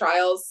tests and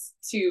trials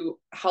to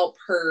help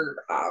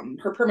her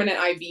her permanent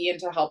IV and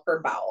to help her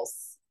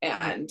bowels.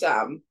 yeah, And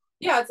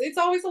Yeah, it's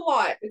always a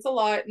lot. It's a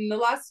lot. And the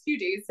last few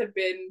days have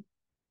been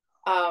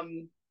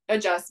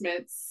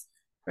adjustments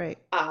Right.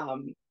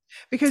 um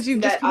Because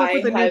you've just that come up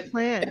with I a new had.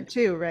 plan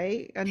too,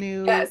 right?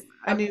 Yes,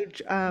 A a new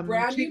brand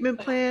new treatment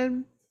plan.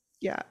 plan.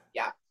 Yeah.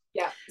 Yeah,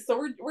 yeah.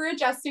 So we're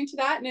adjusting to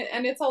that,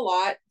 and it's a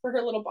lot for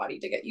her little body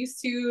to get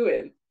used to,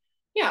 and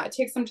yeah, it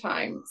takes some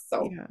time.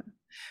 So Yeah.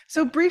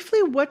 So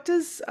briefly, what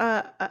does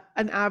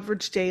an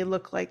average day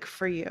look like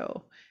for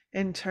you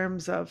in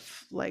terms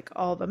of like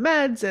all the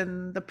meds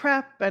and the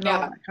prep and all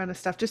yeah, that kind of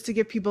stuff, just to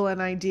give people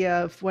an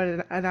idea of what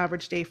an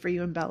average day for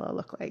you and Bella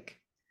look like?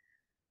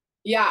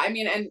 yeah. I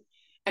mean,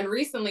 and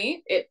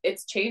recently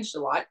it's changed a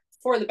lot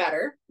for the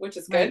better, which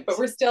is good. But Right.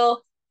 we're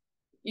still,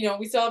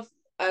 we still have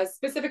a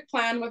specific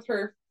plan with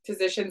her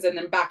physicians, and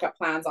then backup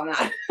plans on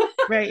that.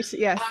 Right.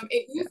 Yes.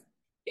 It used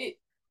it.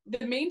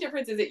 The main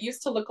difference is it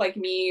used to look like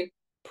me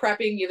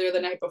prepping either the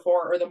night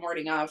before or the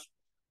morning of.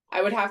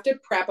 I would have to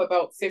prep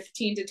about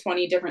 15 to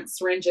 20 different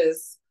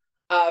syringes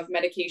of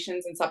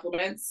medications and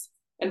supplements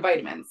and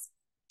vitamins.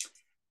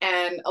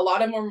 And a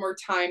lot of them were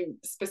time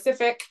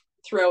specific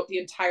throughout the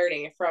entire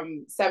day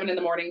from 7 in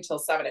the morning till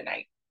 7 at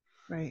night.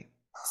 Right.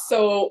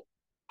 So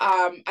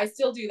I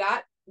still do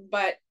that,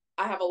 but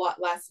I have a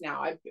lot less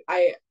now.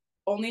 I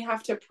only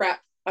have to prep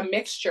a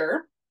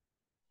mixture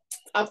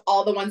of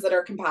all the ones that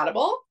are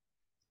compatible,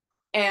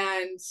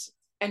 and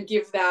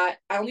give that.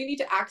 I only need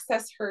to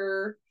access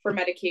her for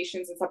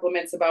medications and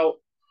supplements about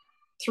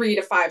 3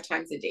 to 5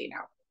 times a day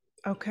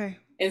now, Okay.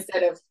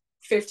 instead of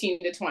 15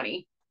 to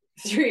 20,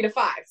 3 to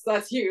 5. So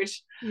that's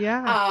huge.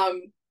 Yeah.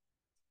 Um,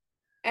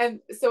 and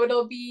so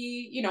it'll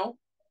be,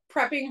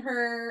 prepping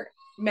her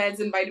meds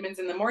and vitamins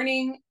in the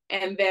morning,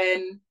 and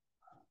then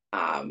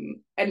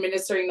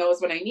administering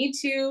those when I need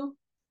to.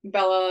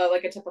 Bella,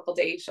 like a typical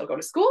day, she'll go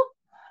to school.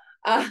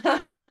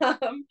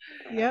 Um,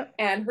 Yep.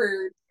 and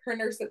her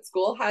nurse at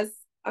school has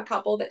a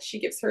couple that she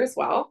gives her as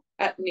well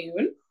at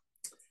noon.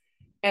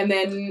 And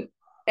then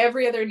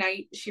every other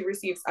night she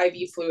receives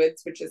IV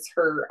fluids, which is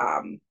her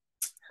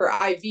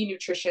IV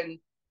nutrition,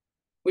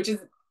 which is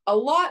a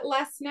lot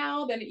less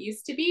now than it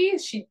used to be.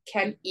 She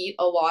can eat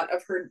a lot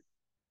of her,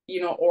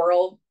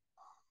 oral,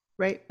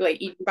 Right.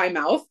 like eaten by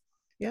mouth,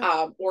 Yep.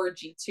 or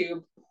G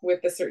tube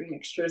with the certain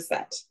mixtures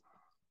that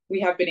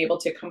we have been able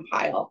to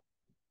compile.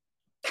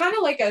 It's kind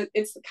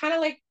of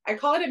like, I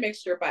call it a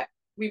mixture, but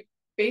we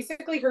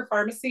basically, her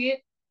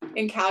pharmacy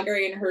in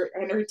Calgary and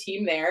her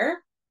team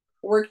there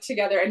work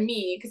together, and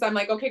me, because I'm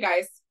like, okay,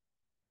 guys,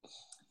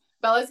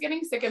 Bella's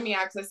getting sick of me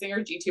accessing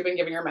her G tube and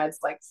giving her meds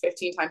like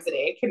 15 times a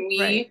day. Can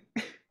Right.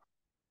 we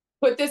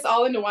put this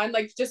all into one?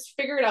 Like, just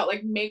figure it out.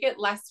 Like, make it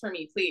less for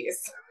me,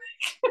 please.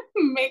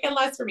 Make it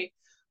less for me.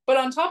 But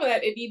on top of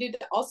that, it needed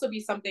to also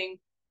be something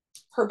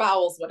her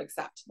bowels would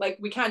accept. Like,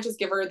 we can't just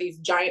give her these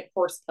giant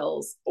horse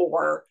pills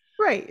or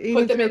Right. You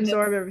put need them to in this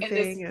absorb in this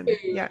everything and food.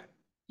 yeah.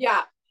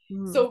 Yeah.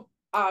 Mm. So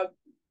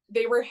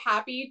they were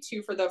happy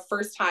to, for the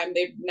first time,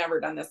 they've never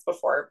done this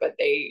before, but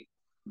they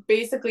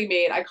basically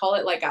made, I call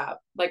it like a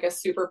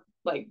super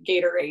like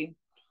Gatorade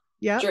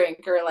Yep.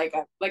 drink, or like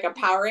a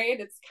Powerade.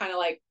 It's kind of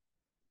like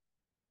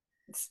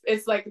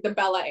it's like the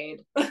Bella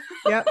Aid.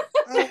 Yep.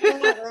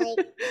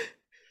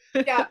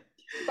 Yeah.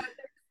 But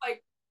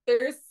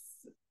there's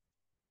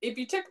if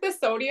you took the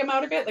sodium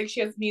out of it, like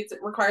she needs, it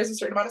requires a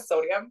certain amount of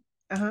sodium.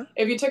 Uh-huh.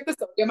 If you took the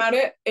sodium out of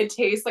it, it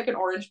tastes like an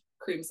orange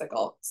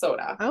creamsicle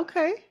soda.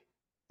 Okay.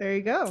 There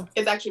you go.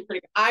 It's actually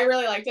pretty good. I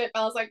really liked it.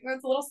 Bella's like,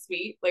 it's a little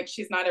sweet. Like,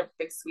 she's not a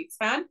big sweets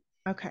fan.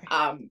 Okay.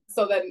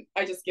 So then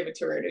I just give it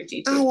to her to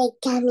G2. I like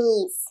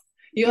gummies.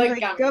 You like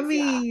gummies?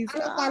 gummies.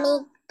 Yeah. I'm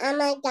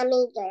a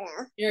gummy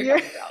girl. You're a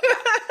gummy girl.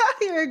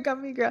 You're a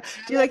gummy girl.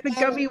 Do you like the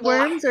gummy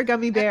worms or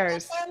gummy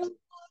bears?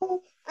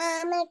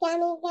 I'm a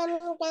gummy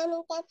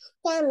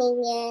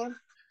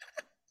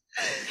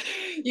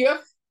girl.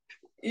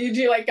 You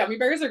do like gummy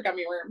bears or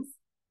gummy worms?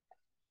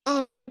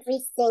 Every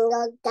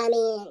single gummy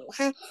in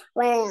the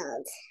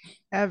world.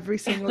 Every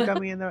single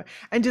gummy in the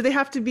and do they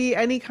have to be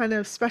any kind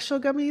of special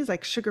gummies,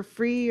 like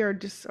sugar-free or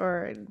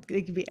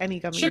they can be any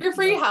gummy?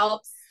 Sugar-free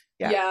helps.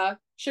 Yeah. Yeah.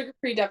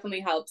 Sugar-free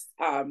definitely helps.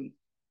 Too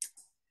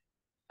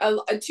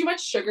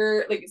much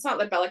sugar, like, it's not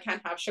that Bella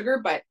can't have sugar,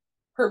 but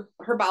her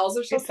bowels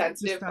are so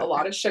sensitive. A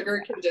lot of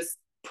sugar can just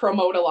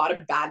promote a lot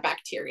of bad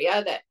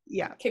bacteria that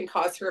can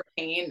cause her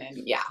pain,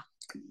 and yeah.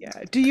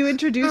 Do you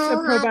introduce a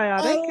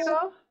probiotic at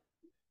all?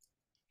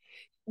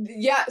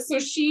 Yeah, so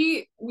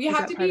we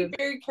have to be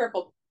very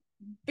careful.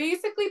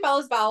 Basically,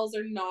 Bella's bowels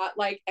are not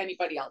like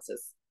anybody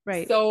else's.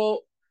 Right.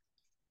 So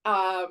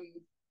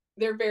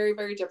they're very,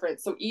 very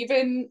different. So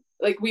even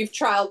like, we've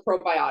trialed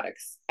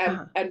probiotics,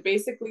 and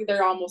basically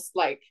they're almost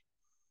like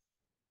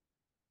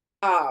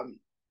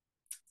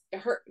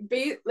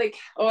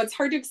it's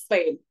hard to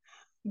explain,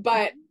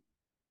 but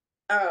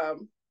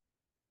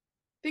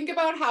think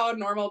about how a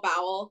normal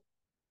bowel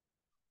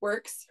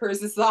works.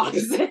 Hers is the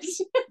opposite.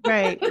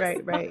 Right.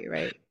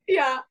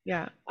 Yeah.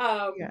 Yeah.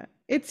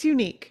 It's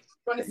unique.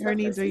 Her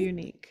needs are person.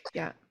 unique.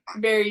 Yeah.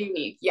 Very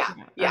unique. Yeah.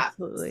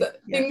 Absolutely. So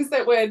things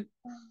that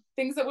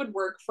would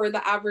work for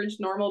the average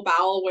normal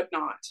bowel would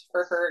not.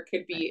 For her, it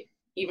could be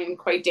even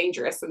quite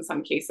dangerous in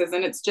some cases.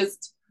 And it's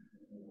just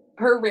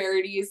her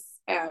rarities.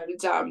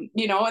 And,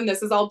 and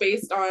this is all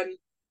based on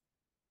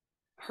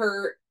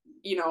her,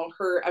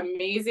 her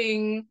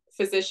amazing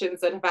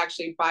physicians that have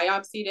actually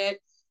biopsied it,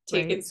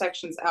 taken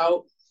sections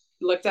out,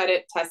 looked at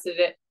it, tested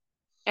it.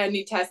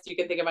 Any test you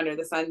can think of under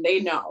the sun, they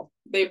know.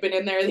 They've been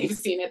in there, they've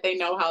seen it, they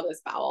know how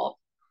this bowel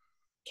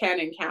can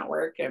and can't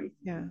work. And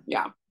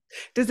yeah.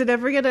 Does it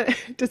ever get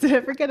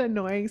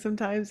annoying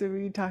sometimes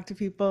when you talk to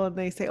people and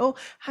they say, "Oh,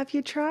 have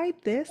you tried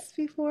this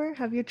before?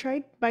 Have you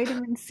tried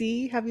vitamin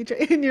C? Have you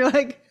tried?" And you're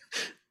like,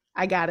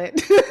 "I got it."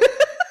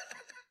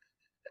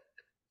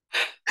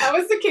 That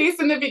was the case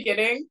in the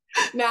beginning.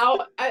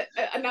 Now,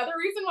 another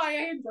reason why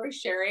I enjoy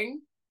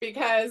sharing,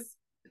 because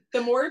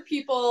the more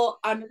people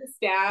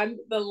understand,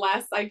 the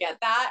less I get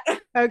that.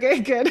 Okay,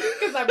 good.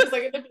 Because I'm just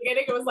like, at the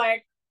beginning, it was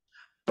like,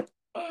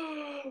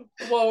 oh,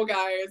 whoa,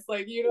 guys,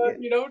 like you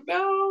don't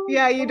know.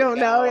 Yeah, you don't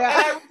know.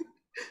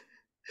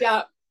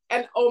 Yeah.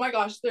 And oh my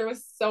gosh, there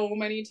was so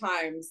many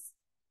times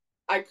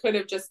I could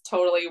have just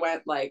totally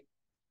went like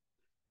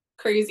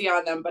crazy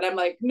on them, but I'm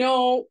like,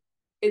 no,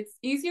 it's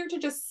easier to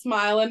just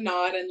smile and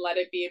nod and let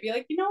it be and be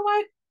like, you know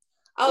what?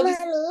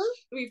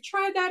 We've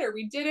tried that, or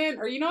we didn't,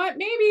 or you know what,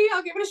 maybe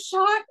I'll give it a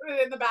shot. And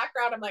in the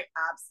background, I'm like,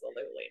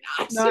 absolutely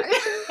not.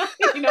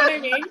 You know what I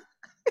mean?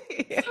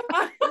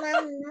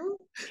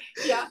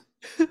 Yeah.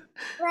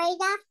 Right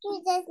after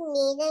this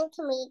meeting,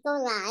 can we go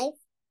live?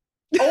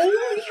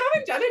 Oh, we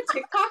haven't done a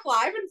TikTok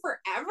live in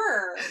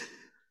forever.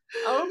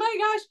 Oh my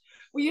gosh.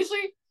 We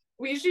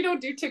usually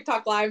don't do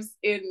TikTok lives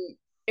in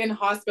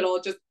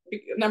hospital. Just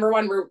number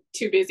one, we're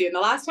too busy. And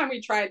the last time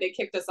we tried, they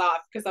kicked us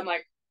off because I'm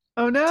like,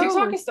 oh no,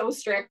 TikTok is so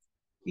strict.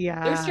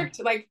 Yeah, they're strict.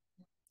 Like,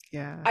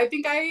 yeah, I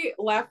think I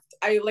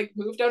like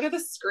moved out of the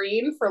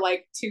screen for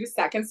like 2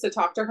 seconds to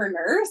talk to her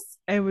nurse.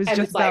 It was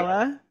just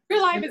Bella. Like,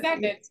 your live is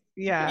ended.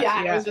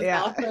 Yeah, it was just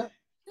Bella.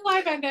 Your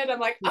live ended. I'm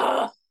like,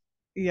 oh.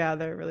 Yeah,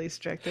 they're really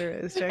strict. They're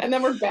really strict. And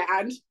then we're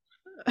banned.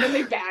 Then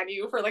they ban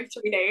you for like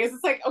 3 days.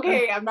 It's like,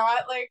 okay, I'm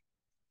not like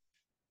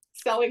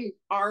selling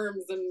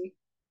arms and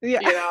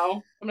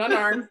I'm not an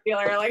arms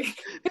dealer. Like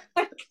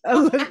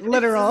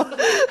literal.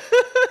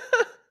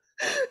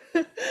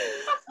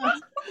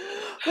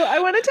 Well, I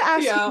wanted to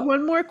ask you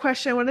one more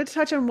question. I wanted to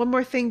touch on one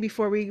more thing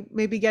before we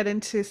maybe get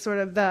into sort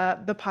of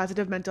the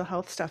positive mental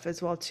health stuff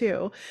as well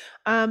too.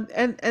 And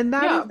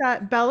that is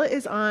that Bella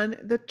is on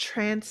the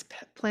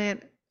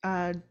transplant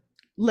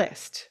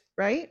list,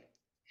 right?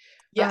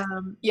 Yeah.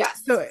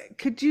 Yes. So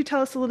could you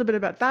tell us a little bit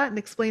about that and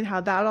explain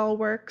how that all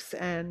works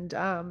and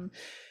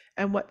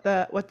what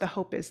the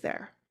hope is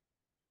there?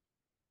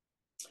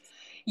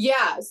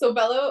 Yeah. So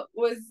Bella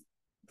was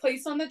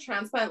placed on the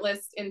transplant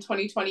list in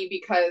 2020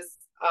 because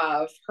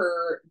of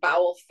her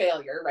bowel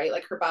failure, right?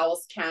 Like her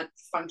bowels can't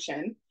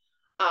function.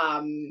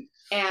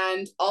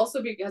 And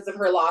also because of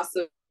her loss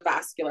of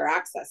vascular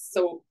access.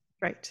 So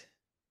right.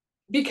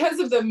 Because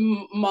of the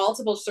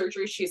multiple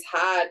surgeries she's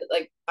had,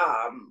 like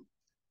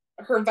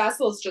her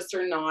vessels just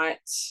are not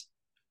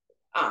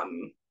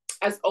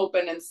as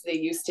open as they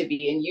used to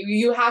be. And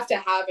you have to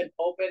have an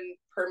open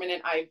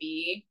permanent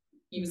IV,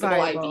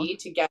 usable IV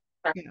to get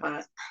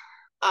transplant.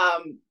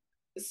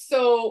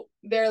 So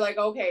they're like,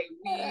 okay,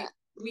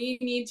 we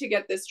need to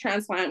get this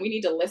transplant. We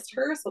need to list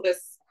her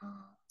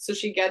so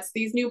she gets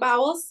these new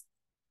bowels.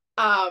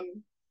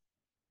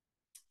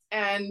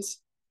 And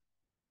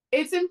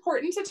it's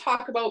important to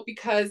talk about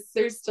because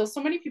there's still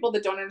so many people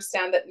that don't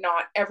understand that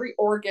not every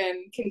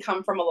organ can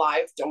come from a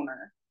live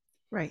donor.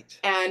 Right.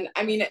 And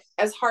I mean,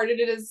 as hard as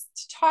it is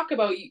to talk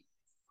about,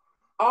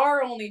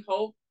 our only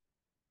hope,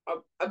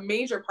 a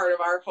major part of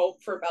our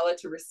hope for Bella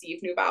to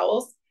receive new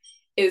bowels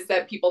is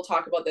that people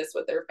talk about this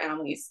with their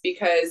families,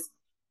 because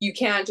you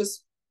can't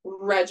just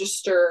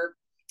register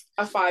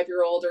a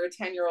 5-year-old or a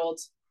 10-year-old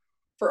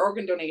for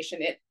organ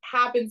donation. It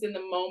happens in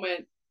the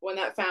moment when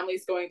that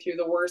family's going through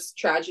the worst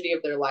tragedy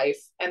of their life,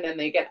 and then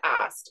they get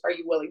asked, are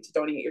you willing to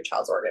donate your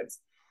child's organs?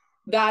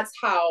 That's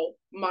how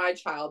my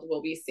child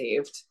will be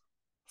saved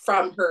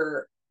from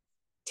her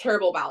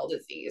terrible bowel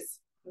disease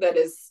that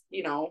is,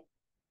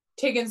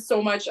 taken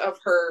so much of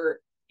her,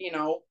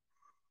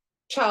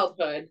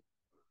 childhood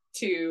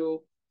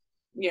to,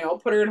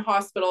 put her in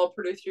hospital,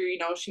 put her through,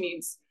 she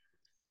needs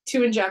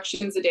 2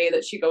 injections a day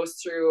that she goes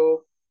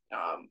through,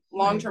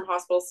 long-term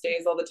hospital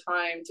stays all the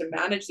time to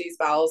manage these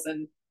bowels.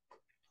 And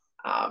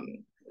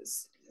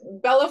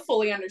Bella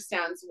fully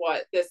understands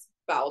what this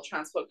bowel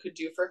transplant could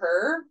do for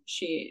her.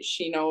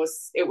 She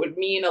knows it would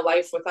mean a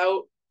life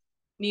without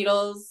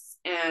needles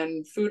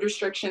and food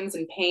restrictions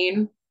and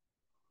pain.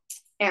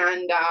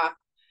 And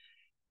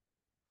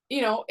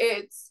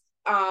it's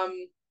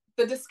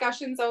the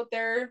discussions out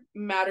there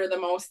matter the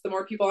most. The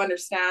more people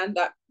understand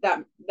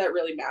that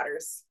really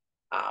matters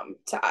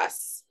to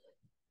us.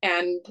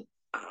 And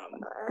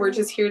we're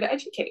just here to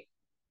educate.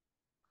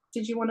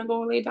 Did you want to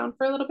go lay down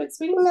for a little bit,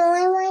 sweetie? No,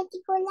 I want to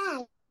go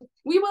live.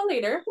 We will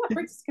later.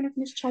 We're just going to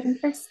finish chatting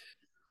first.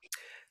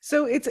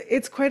 So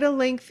it's quite a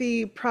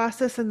lengthy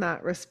process in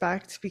that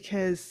respect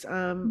because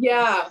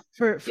Yeah.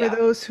 for Yeah.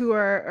 those who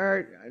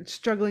are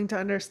struggling to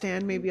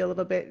understand maybe a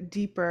little bit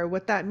deeper,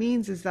 what that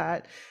means is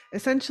that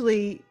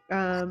essentially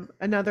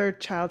another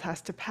child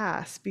has to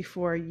pass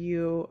before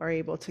you are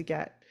able to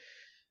get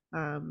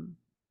um,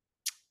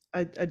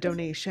 a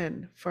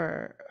donation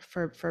for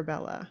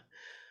Bella.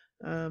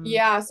 Um,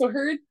 Yeah. So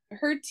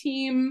her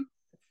team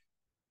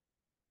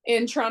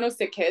in Toronto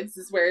Sick Kids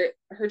is where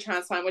her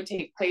transplant would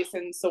take place.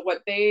 And so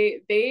what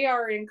they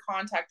are in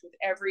contact with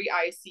every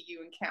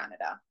ICU in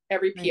Canada,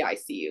 every right,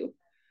 PICU.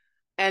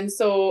 And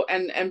so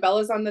and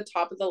Bella's on the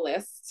top of the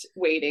list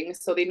waiting.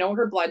 So they know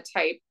her blood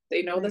type,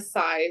 they know the right,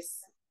 size,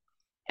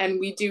 and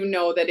we do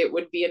know that it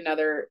would be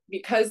another,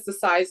 because the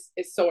size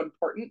is so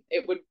important,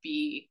 it would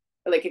be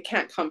like it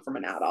can't come from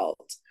an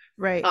adult.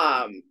 right.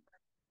 Um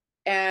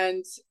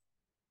and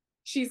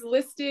she's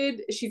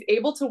listed, she's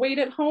able to wait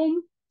at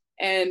home,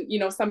 and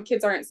some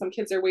kids aren't, some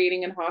kids are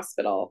waiting in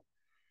hospital,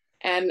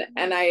 and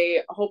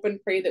I hope and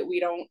pray that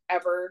we don't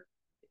ever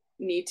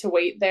need to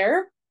wait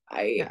there.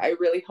 i Yeah. i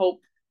really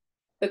hope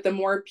that the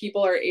more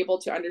people are able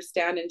to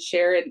understand and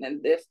share,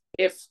 and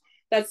if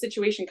that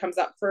situation comes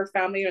up for a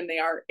family and they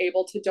are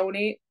able to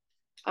donate.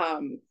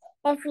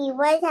 If we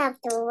would have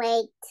to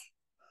wait,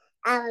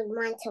 I would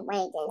want to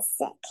wait in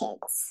Sick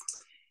Kids.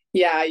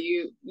 Yeah,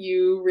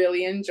 you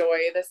really enjoy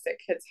the Sick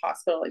Kids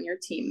Hospital and your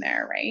team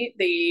there, right?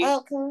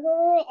 And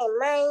Kangaroo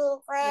and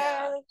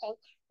Minecraft and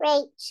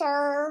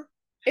Rachel.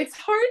 It's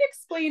hard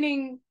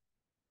explaining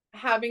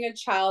having a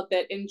child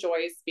that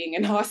enjoys being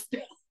in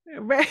hospital.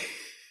 Right.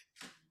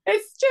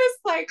 It's just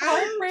like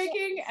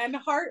heartbreaking and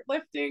heart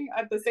lifting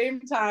at the same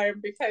time,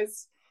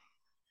 because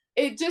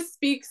it just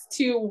speaks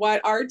to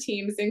what our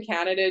teams in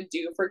Canada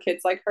do for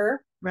kids like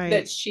her, that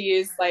Right. she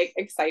is like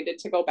excited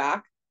to go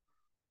back.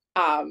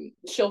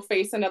 She'll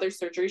face another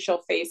surgery,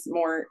 she'll face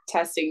more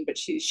testing, but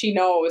she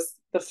knows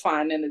the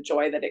fun and the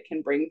joy that it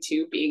can bring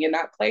to being in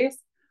that place.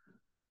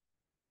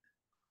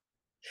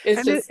 It's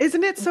And just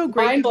isn't it so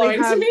great mind that they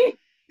blowing to have, me.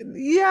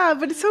 yeah,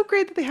 but it's so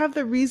great that they have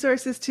the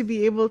resources to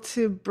be able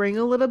to bring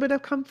a little bit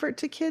of comfort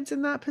to kids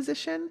in that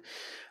position.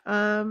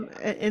 Yeah.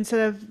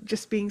 Instead of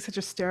just being such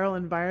a sterile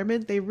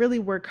environment, they really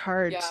work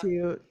hard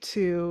Yeah.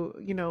 to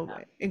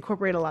Yeah.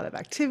 incorporate a lot of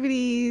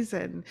activities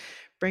and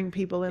bring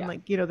people in, Yeah.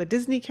 like the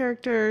Disney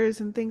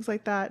characters and things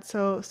like that.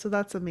 So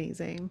that's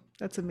amazing.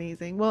 That's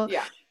amazing. Well,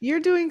 Yeah. you're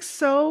doing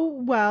so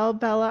well,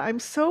 Bella. I'm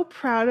so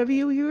proud of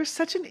you. You are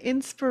such an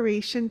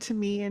inspiration to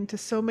me and to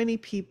so many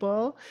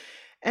people.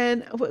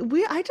 And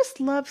I just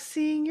love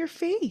seeing your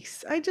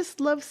face. I just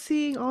love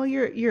seeing all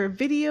your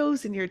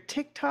videos and your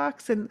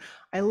TikToks, and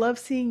I love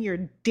seeing your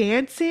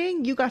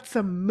dancing. You got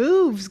some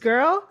moves,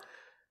 girl.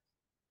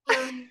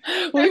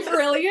 We've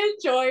really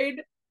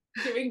enjoyed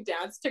doing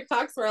dance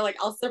TikToks where like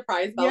I'll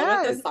surprise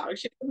Bella with a Yes. song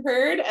she's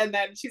heard, and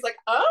then she's like,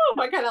 "Oh,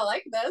 I kind of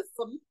like this."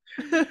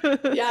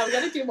 Yeah, we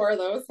got to do more of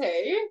those.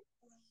 Hey,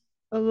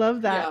 I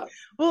love that. yeah,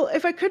 Well,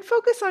 if I could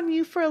focus on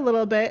you for a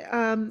little bit,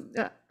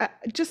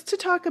 just to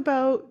talk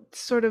about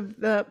sort of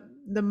the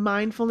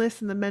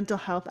mindfulness and the mental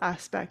health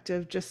aspect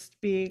of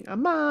just being a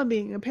mom,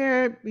 being a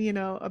parent,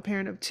 a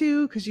parent of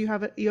two, because you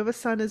have a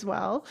son as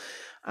well.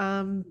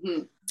 Um,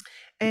 mm-hmm.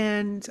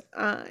 and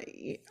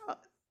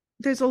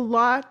there's a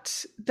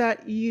lot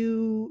that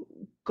you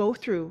go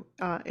through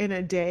in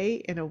a day,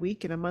 in a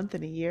week, in a month,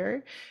 in a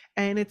year.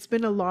 And it's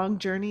been a long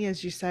journey,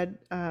 as you said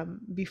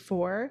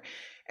before.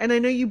 And I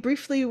know you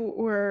briefly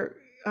were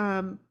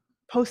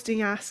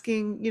posting,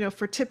 asking,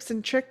 for tips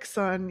and tricks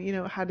on,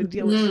 how to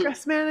deal with Mm-hmm.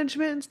 stress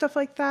management and stuff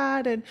like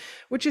that. And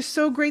which is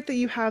so great that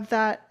you have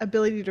that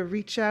ability to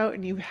reach out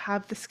and you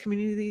have this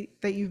community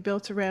that you've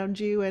built around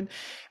you. And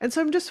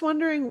so I'm just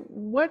wondering,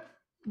 what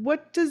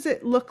does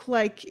it look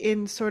like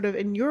in sort of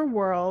in your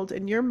world,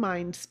 in your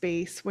mind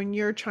space, when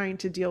you're trying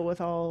to deal with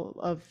all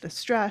of the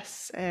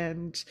stress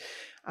and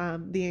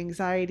the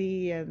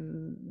anxiety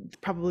and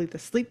probably the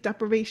sleep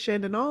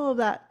deprivation and all of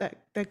that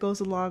goes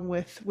along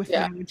with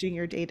Yeah, managing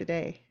your day to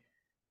day?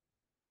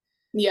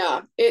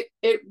 yeah.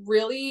 It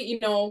really,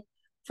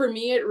 for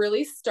me, it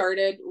really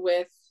started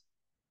with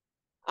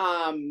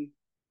um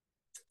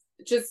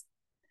just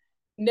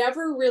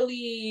never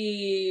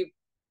really.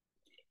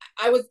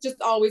 I was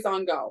just always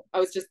on go. I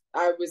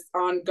was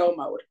on go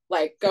mode,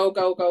 like go,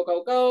 go, go,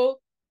 go, go,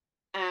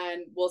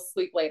 and we'll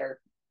sleep later.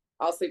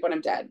 I'll sleep when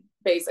I'm dead,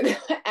 basically.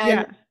 And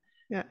Yeah,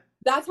 yeah,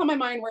 that's how my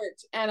mind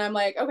worked. And I'm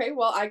like, okay,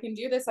 well, I can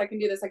do this, I can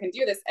do this, I can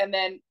do this. And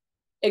then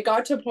it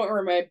got to a point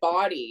where my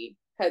body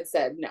had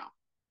said, no,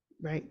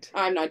 right.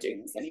 I'm not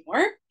doing this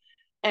anymore.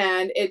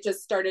 And it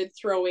just started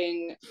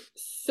throwing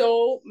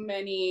so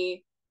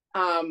many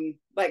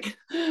like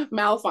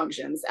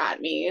malfunctions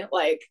at me.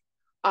 Like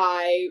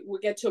I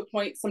would get to a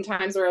point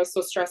sometimes where I was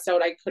so stressed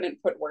out I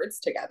couldn't put words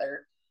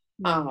together.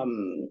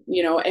 Mm,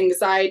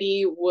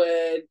 Anxiety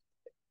would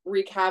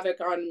wreak havoc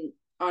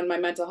on my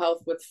mental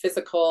health with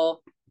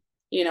physical,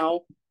 you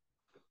know,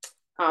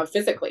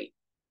 physically.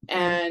 right.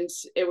 And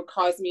it would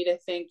cause me to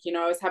think,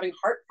 I was having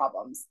heart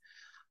problems.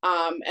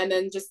 And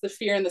then just the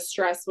fear and the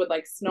stress would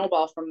like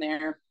snowball from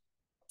there.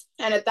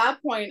 And at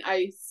that point,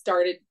 I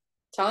started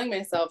telling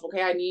myself,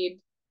 okay, I need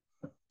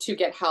to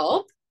get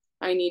help.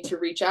 I need to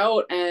reach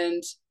out.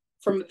 And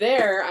from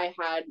there, I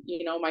had,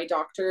 my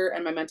doctor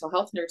and my mental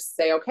health nurse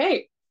say,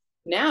 okay,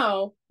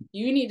 now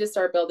you need to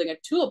start building a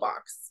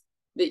toolbox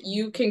that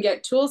you can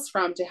get tools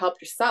from to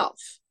help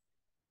yourself.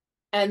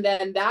 And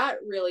then that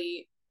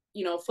really,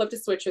 flipped a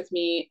switch with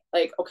me.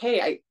 Like,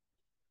 okay,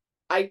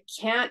 I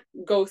can't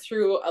go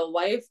through a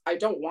life. I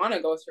don't want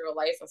to go through a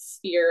life of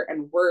fear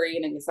and worry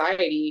and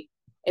anxiety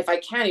if I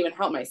can't even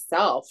help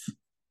myself.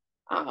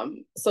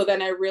 So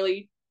then I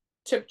really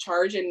took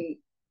charge in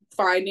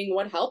finding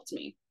what helped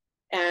me.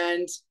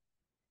 And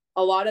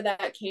a lot of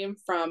that came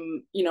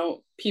from,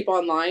 people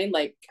online,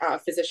 like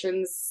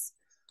physicians,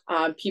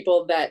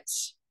 people that,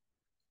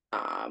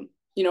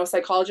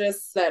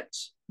 psychologists that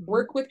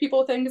work with people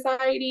with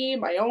anxiety,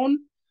 my own,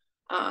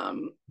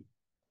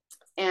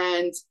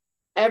 and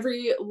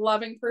every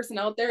loving person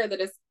out there that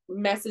has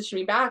messaged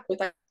me back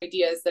with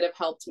ideas that have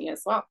helped me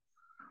as well.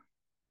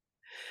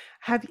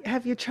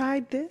 Have you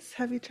tried this?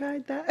 Have you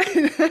tried that?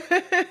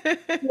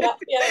 Yeah.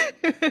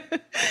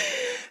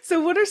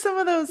 So what are some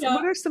of those Yeah.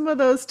 what are some of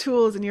those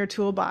tools in your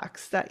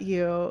toolbox that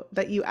you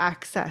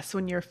access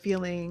when you're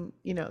feeling,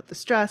 the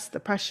stress, the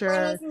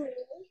pressure?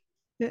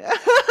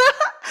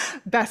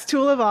 Best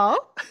tool of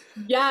all?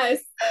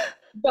 Yes.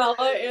 Bella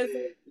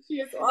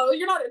well,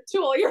 you're not a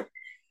tool, you're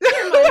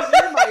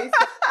my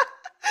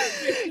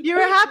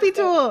You're a happy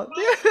tool.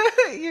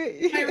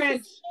 my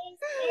wrench.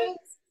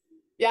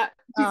 Yeah,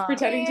 she's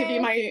pretending to be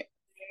my,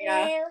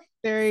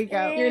 There you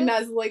go. You're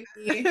nuzzling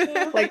me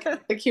like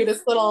the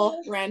cutest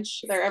little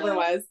wrench there ever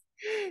was.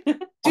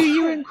 Do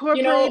you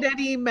incorporate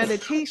any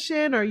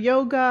meditation or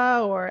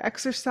yoga or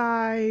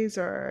exercise,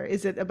 or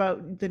is it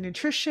about the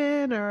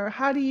nutrition, or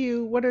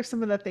what are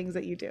some of the things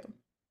that you do?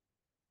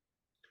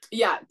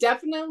 Yeah,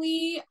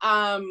 definitely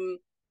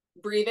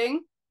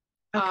breathing.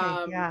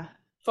 Okay, yeah.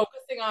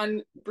 Focusing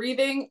on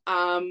breathing,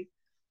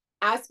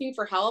 asking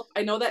for help.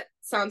 I know that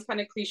sounds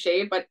kind of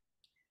cliche, but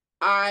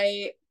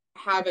I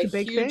have It's a a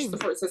big huge thing.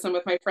 support system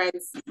with my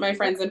friends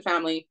and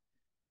family.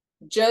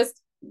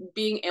 Just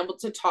being able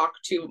to talk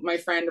to my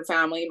friend or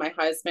family, my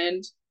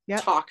husband,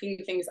 talking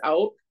things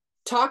out.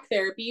 Talk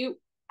therapy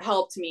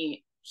helped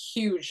me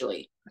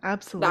hugely.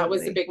 Absolutely. That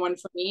was a big one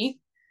for me.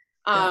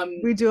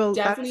 We do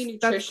definitely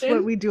nutrition. That's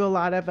what we do a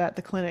lot of at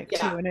the clinic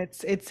too, and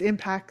its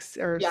impacts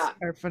are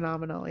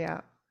phenomenal.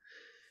 Yeah.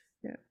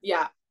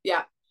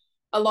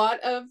 A lot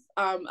of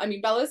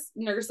Bella's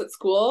nurse at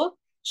school.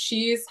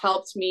 She's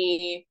helped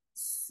me.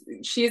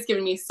 She's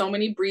given me so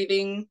many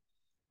breathing,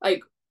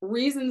 like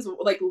reasons,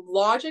 like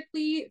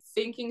logically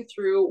thinking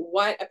through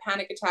what a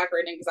panic attack or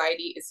an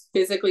anxiety is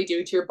physically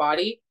doing to your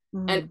body,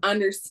 and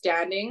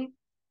understanding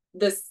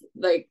this,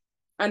 like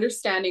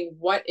understanding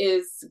what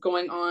is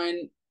going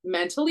on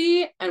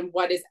mentally and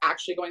what is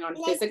actually going on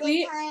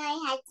physically. I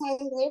had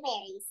 10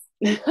 blueberries.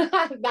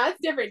 That's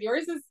different.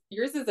 Yours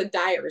is a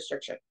diet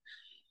restriction.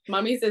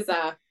 Mama's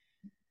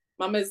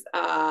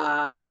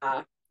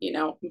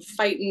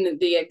fighting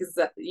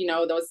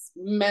those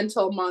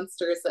mental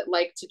monsters that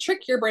like to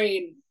trick your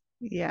brain.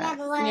 Yeah,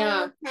 but one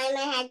time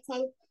I had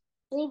 10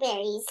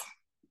 blueberries.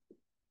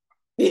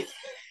 Yeah,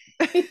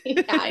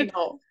 I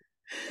know.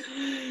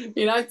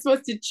 You're not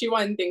supposed to chew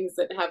on things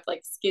that have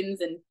like skins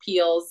and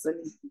peels,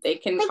 and they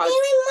can cause. But they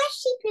were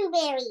mushy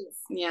blueberries.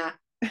 Yeah.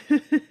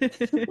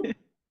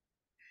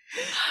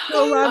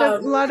 So a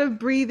lot of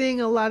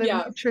breathing, a lot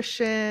of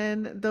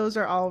nutrition. Those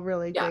are all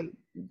really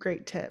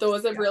great tips.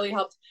 Those have really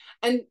helped.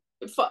 And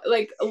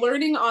like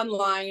learning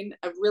online,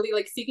 really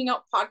like seeking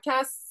out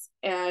podcasts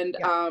and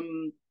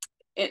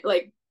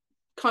like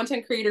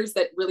content creators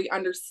that really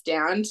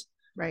understand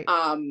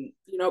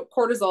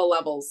cortisol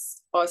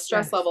levels,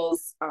 stress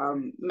levels,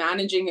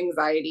 managing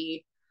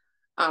anxiety,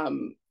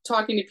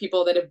 talking to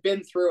people that have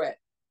been through it.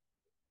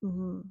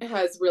 It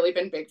has really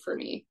been big for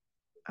me.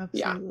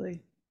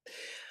 Absolutely.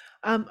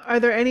 Are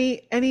there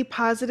any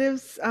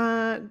positives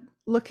you're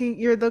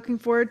looking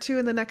forward to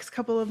in the next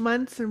couple of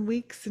months and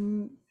weeks?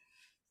 And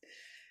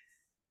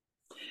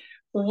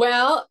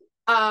well,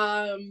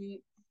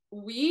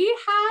 we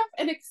have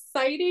an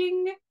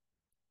exciting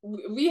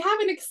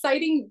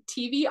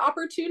TV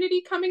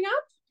opportunity coming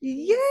up.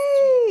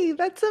 Yay!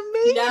 That's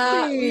amazing.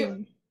 Yeah,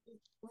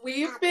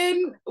 we've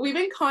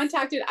been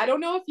contacted. I don't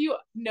know if you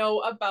know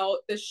about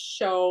the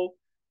show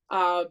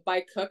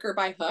By Cook or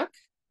By Hook.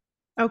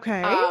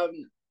 Okay.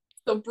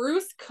 So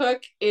Bruce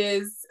Cook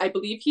I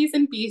believe he's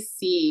in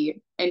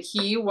BC, and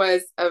he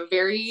was he did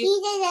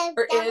a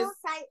double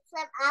front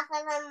flip off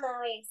of a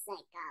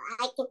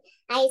motorcycle.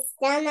 I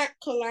still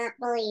cannot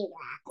believe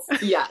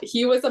that. Yeah,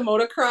 he was a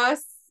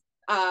motocross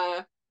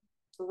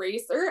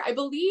racer, I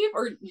believe,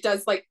 or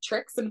does like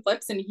tricks and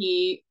flips, and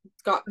he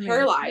got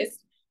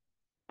paralyzed,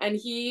 and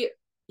he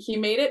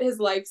made it his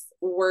life's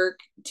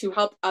work to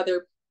help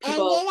other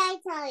people. And did I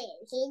tell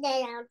you, he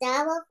did a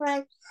double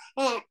front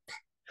flip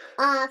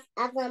off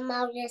of a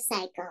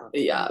motorcycle.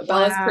 Yeah,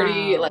 Bella's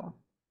pretty like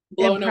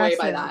blown away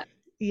by that.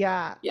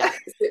 Yeah.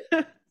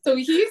 So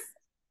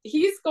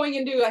he's going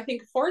into, I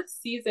think, 4th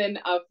season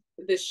of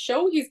this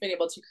show he's been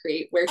able to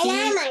create where And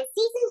I'm on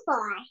season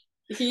 4.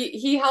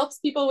 He helps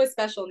people with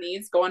special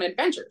needs go on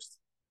adventures.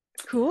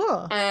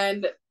 Cool.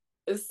 And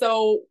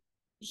so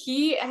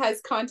he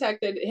has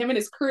contacted, him and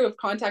his crew have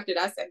contacted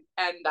us,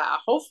 and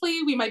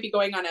hopefully we might be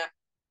going on a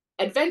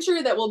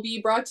adventure that will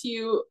be brought to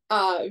you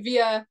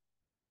via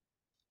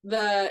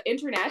the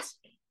internet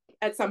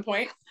at some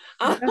point.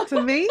 That's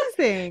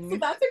amazing. So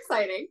that's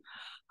exciting.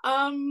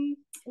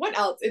 What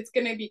else? It's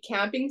gonna be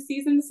camping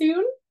season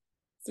soon,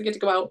 so we get to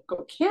go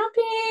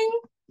camping.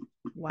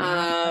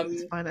 Wow,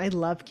 that's fun. I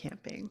love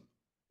camping.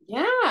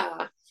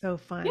 Yeah. So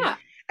fun. Yeah.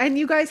 And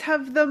you guys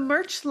have the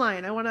merch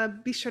line. I want to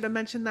be sure to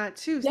mention that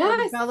too. So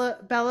Yes.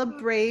 Bella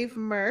Brave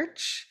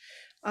merch.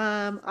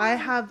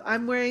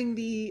 I'm wearing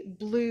the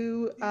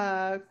blue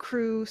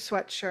crew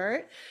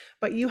sweatshirt,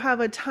 but you have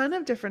a ton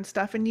of different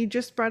stuff, and you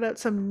just brought out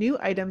some new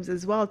items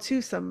as well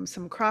too. Some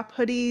crop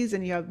hoodies,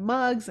 and you have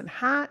mugs and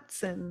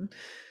hats and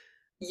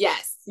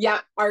yes.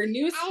 Yeah. Our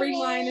new spring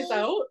line is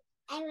out.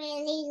 I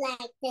really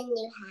like the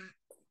new hat.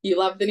 You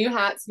love the new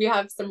hats. We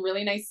have some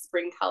really nice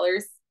spring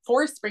colors,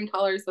 4 spring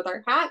colors with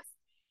our hats.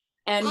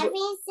 And everything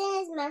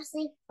is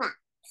mostly fox.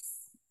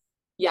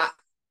 Yeah,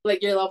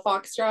 like your little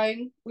fox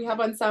drawing we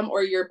have on some,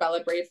 or your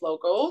Bella Brave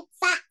logo.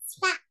 Fox.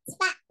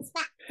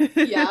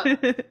 Yeah.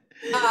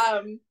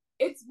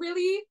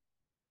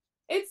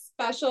 It's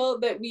special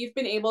that we've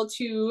been able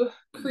to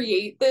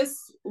create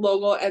this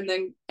logo and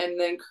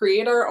then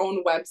create our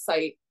own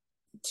website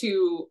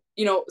to,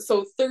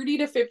 so 30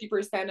 to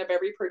 50% of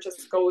every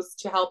purchase goes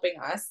to helping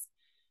us.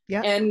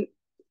 Yeah. And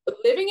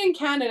living in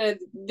Canada,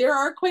 there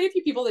are quite a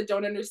few people that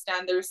don't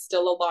understand there's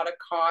still a lot of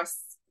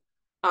costs.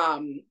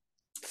 Some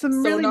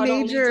really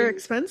major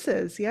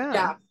expenses.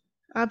 Yeah.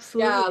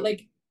 Absolutely. Yeah,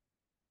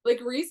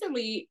 like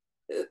recently,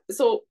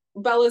 so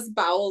Bella's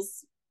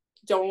bowels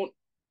don't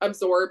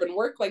absorb and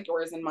work like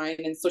yours and mine,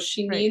 and so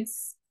she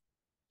needs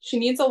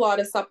a lot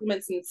of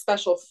supplements in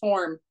special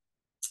form,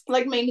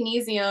 like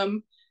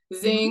magnesium,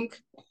 zinc,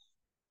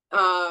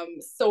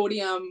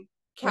 sodium,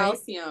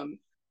 calcium,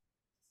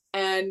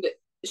 and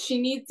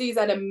she needs these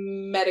at they're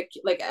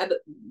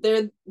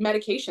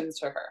medications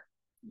to her.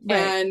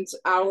 And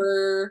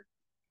our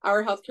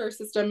healthcare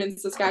system in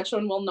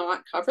Saskatchewan will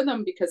not cover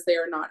them because they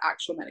are not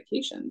actual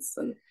medications,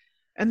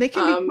 and they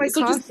can be quite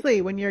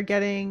costly when you're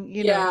getting,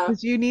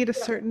 because you need a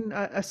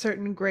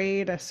certain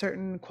grade, a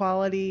certain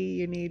quality,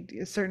 you need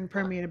a certain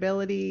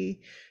permeability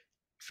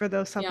for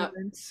those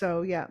supplements.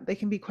 So they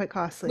can be quite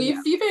costly.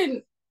 We've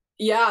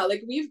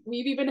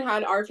even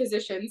had our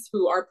physicians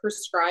who are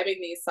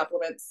prescribing these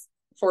supplements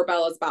for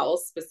Bella's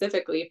bowels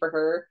specifically for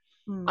her.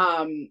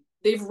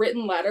 They've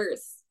written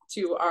letters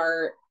to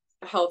our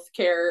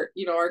healthcare,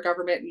 our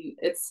government, and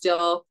it's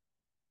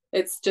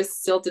just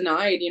still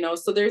denied,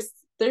 so there's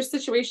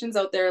situations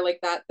out there like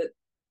that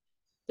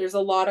there's a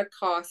lot of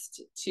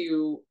cost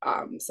to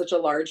such a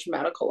large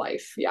medical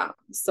life.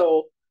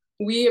 So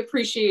we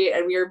appreciate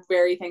and we are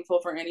very thankful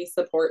for any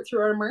support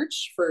through our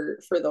merch for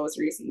those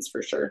reasons,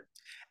 for sure.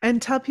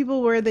 And tell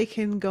people where they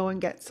can go and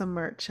get some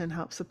merch and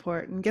help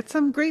support and get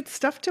some great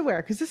stuff to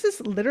wear, because this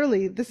is one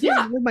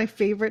of my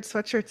favorite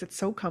sweatshirts. It's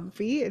so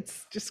comfy.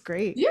 It's just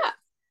great. Yeah.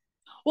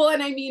 Well,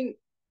 and I mean,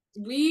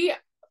 we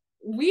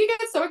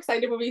get so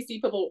excited when we see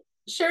people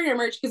sharing our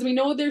merch because we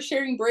know they're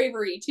sharing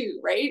bravery too,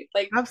 right?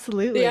 Like,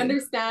 absolutely, they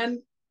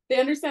understand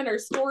our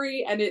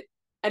story, and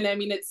I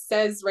mean, it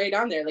says right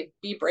on there, like,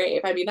 be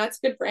brave. I mean, that's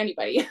good for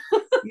anybody.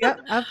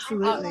 Yep,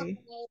 absolutely.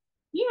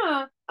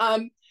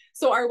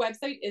 So our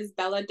website is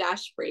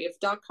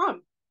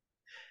bella-brave.com.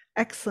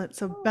 Excellent.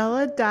 So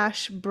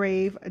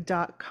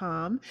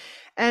bella-brave.com.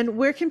 And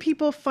where can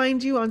people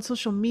find you on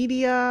social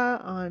media,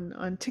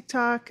 on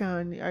TikTok?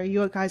 Are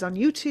you guys on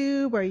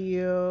YouTube? Are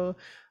you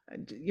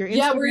your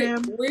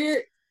Instagram?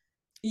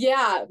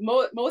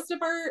 Most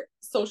of our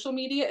social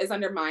media is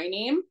under my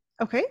name.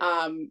 Okay.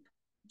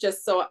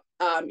 Just so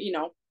a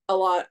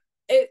lot.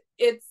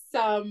 It's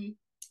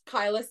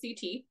Kyla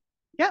CT.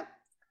 Yep.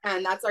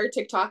 And that's our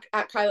TikTok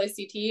at Kyla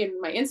CT, and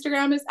my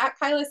Instagram is at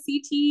Kyla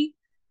CT.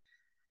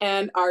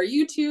 And our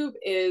YouTube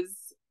is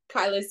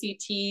Kyla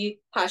CT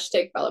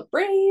 #Bella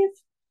Brave.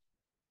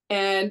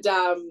 And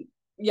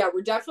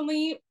we're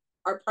definitely,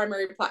 our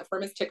primary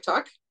platform is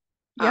TikTok.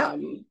 Yep.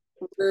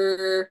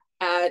 We're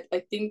at, I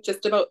think,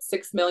 just about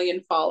 6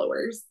 million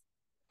followers.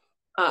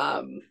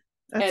 That's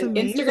and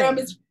amazing. Instagram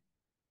is,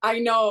 I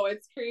know,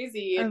 it's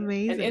crazy.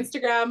 Amazing. And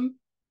Instagram,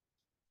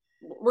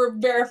 we're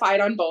verified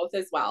on both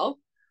as well.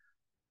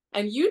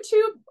 And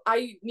YouTube,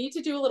 I need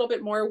to do a little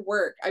bit more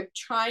work. I'm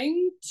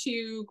trying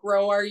to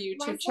grow our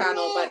YouTube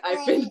channel, but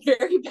I've been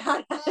very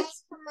bad at it.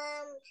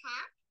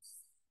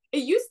 It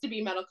used to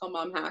be Medical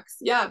Mom Hacks.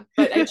 Yeah,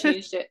 but I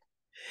changed it.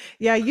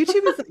 Yeah,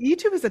 YouTube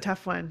is a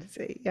tough one.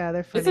 Yeah,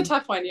 they're funny. It's a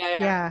tough one.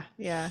 Yeah.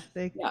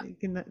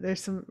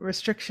 There's some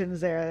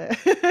restrictions there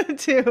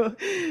too.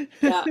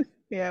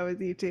 Yeah, with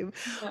YouTube.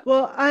 Yeah.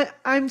 Well,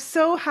 I'm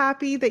so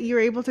happy that you're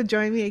able to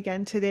join me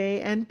again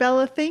today. And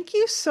Bella, thank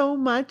you so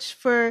much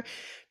for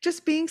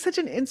just being such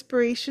an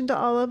inspiration to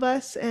all of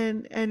us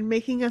and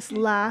making us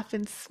laugh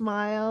and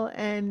smile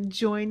and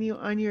join you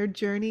on your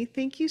journey.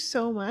 Thank you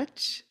so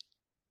much.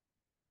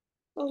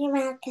 You're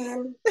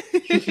welcome.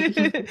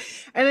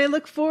 And I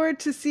look forward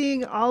to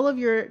seeing all of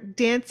your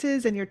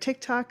dances and your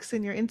TikToks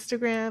and your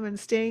Instagram and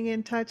staying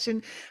in touch.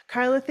 And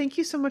Carla, thank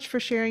you so much for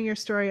sharing your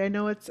story. I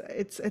know it's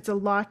a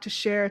lot to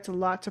share, it's a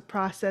lot to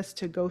process,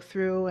 to go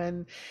through,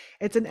 and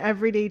it's an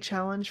everyday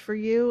challenge for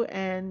you.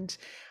 And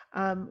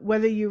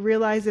whether you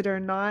realize it or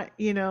not,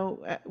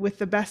 with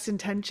the best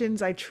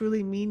intentions, I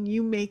truly mean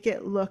you make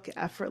it look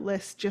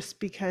effortless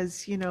just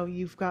because,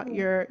 you've got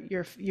your,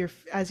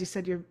 as you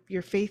said,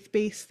 your faith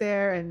base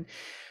there, and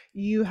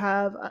you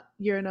have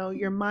your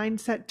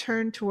mindset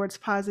turned towards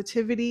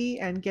positivity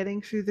and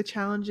getting through the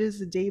challenges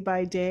day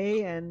by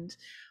day. And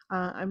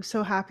I'm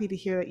so happy to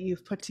hear that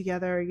you've put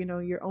together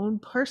your own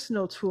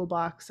personal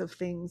toolbox of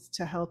things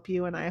to help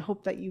you, and I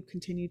hope that you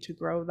continue to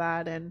grow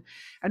that. And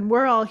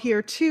we're all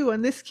here too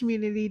in this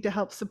community to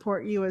help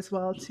support you as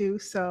well too.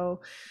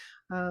 So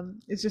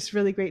it's just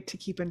really great to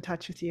keep in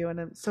touch with you,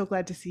 and I'm so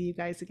glad to see you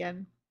guys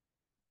again.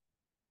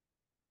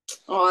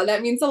 Oh,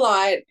 that means a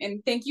lot.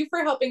 And thank you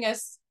for helping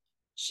us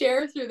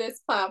share through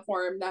this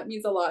platform. That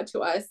means a lot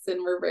to us.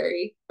 And we're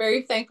very,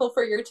 very thankful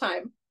for your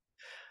time.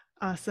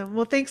 Awesome.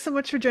 Well, thanks so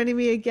much for joining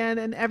me again.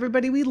 And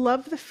everybody, we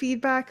love the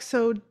feedback.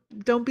 So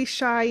don't be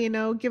shy,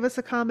 give us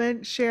a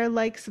comment, share,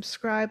 like,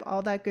 subscribe,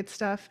 all that good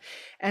stuff.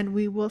 And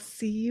we will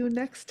see you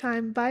next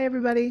time. Bye,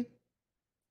 everybody.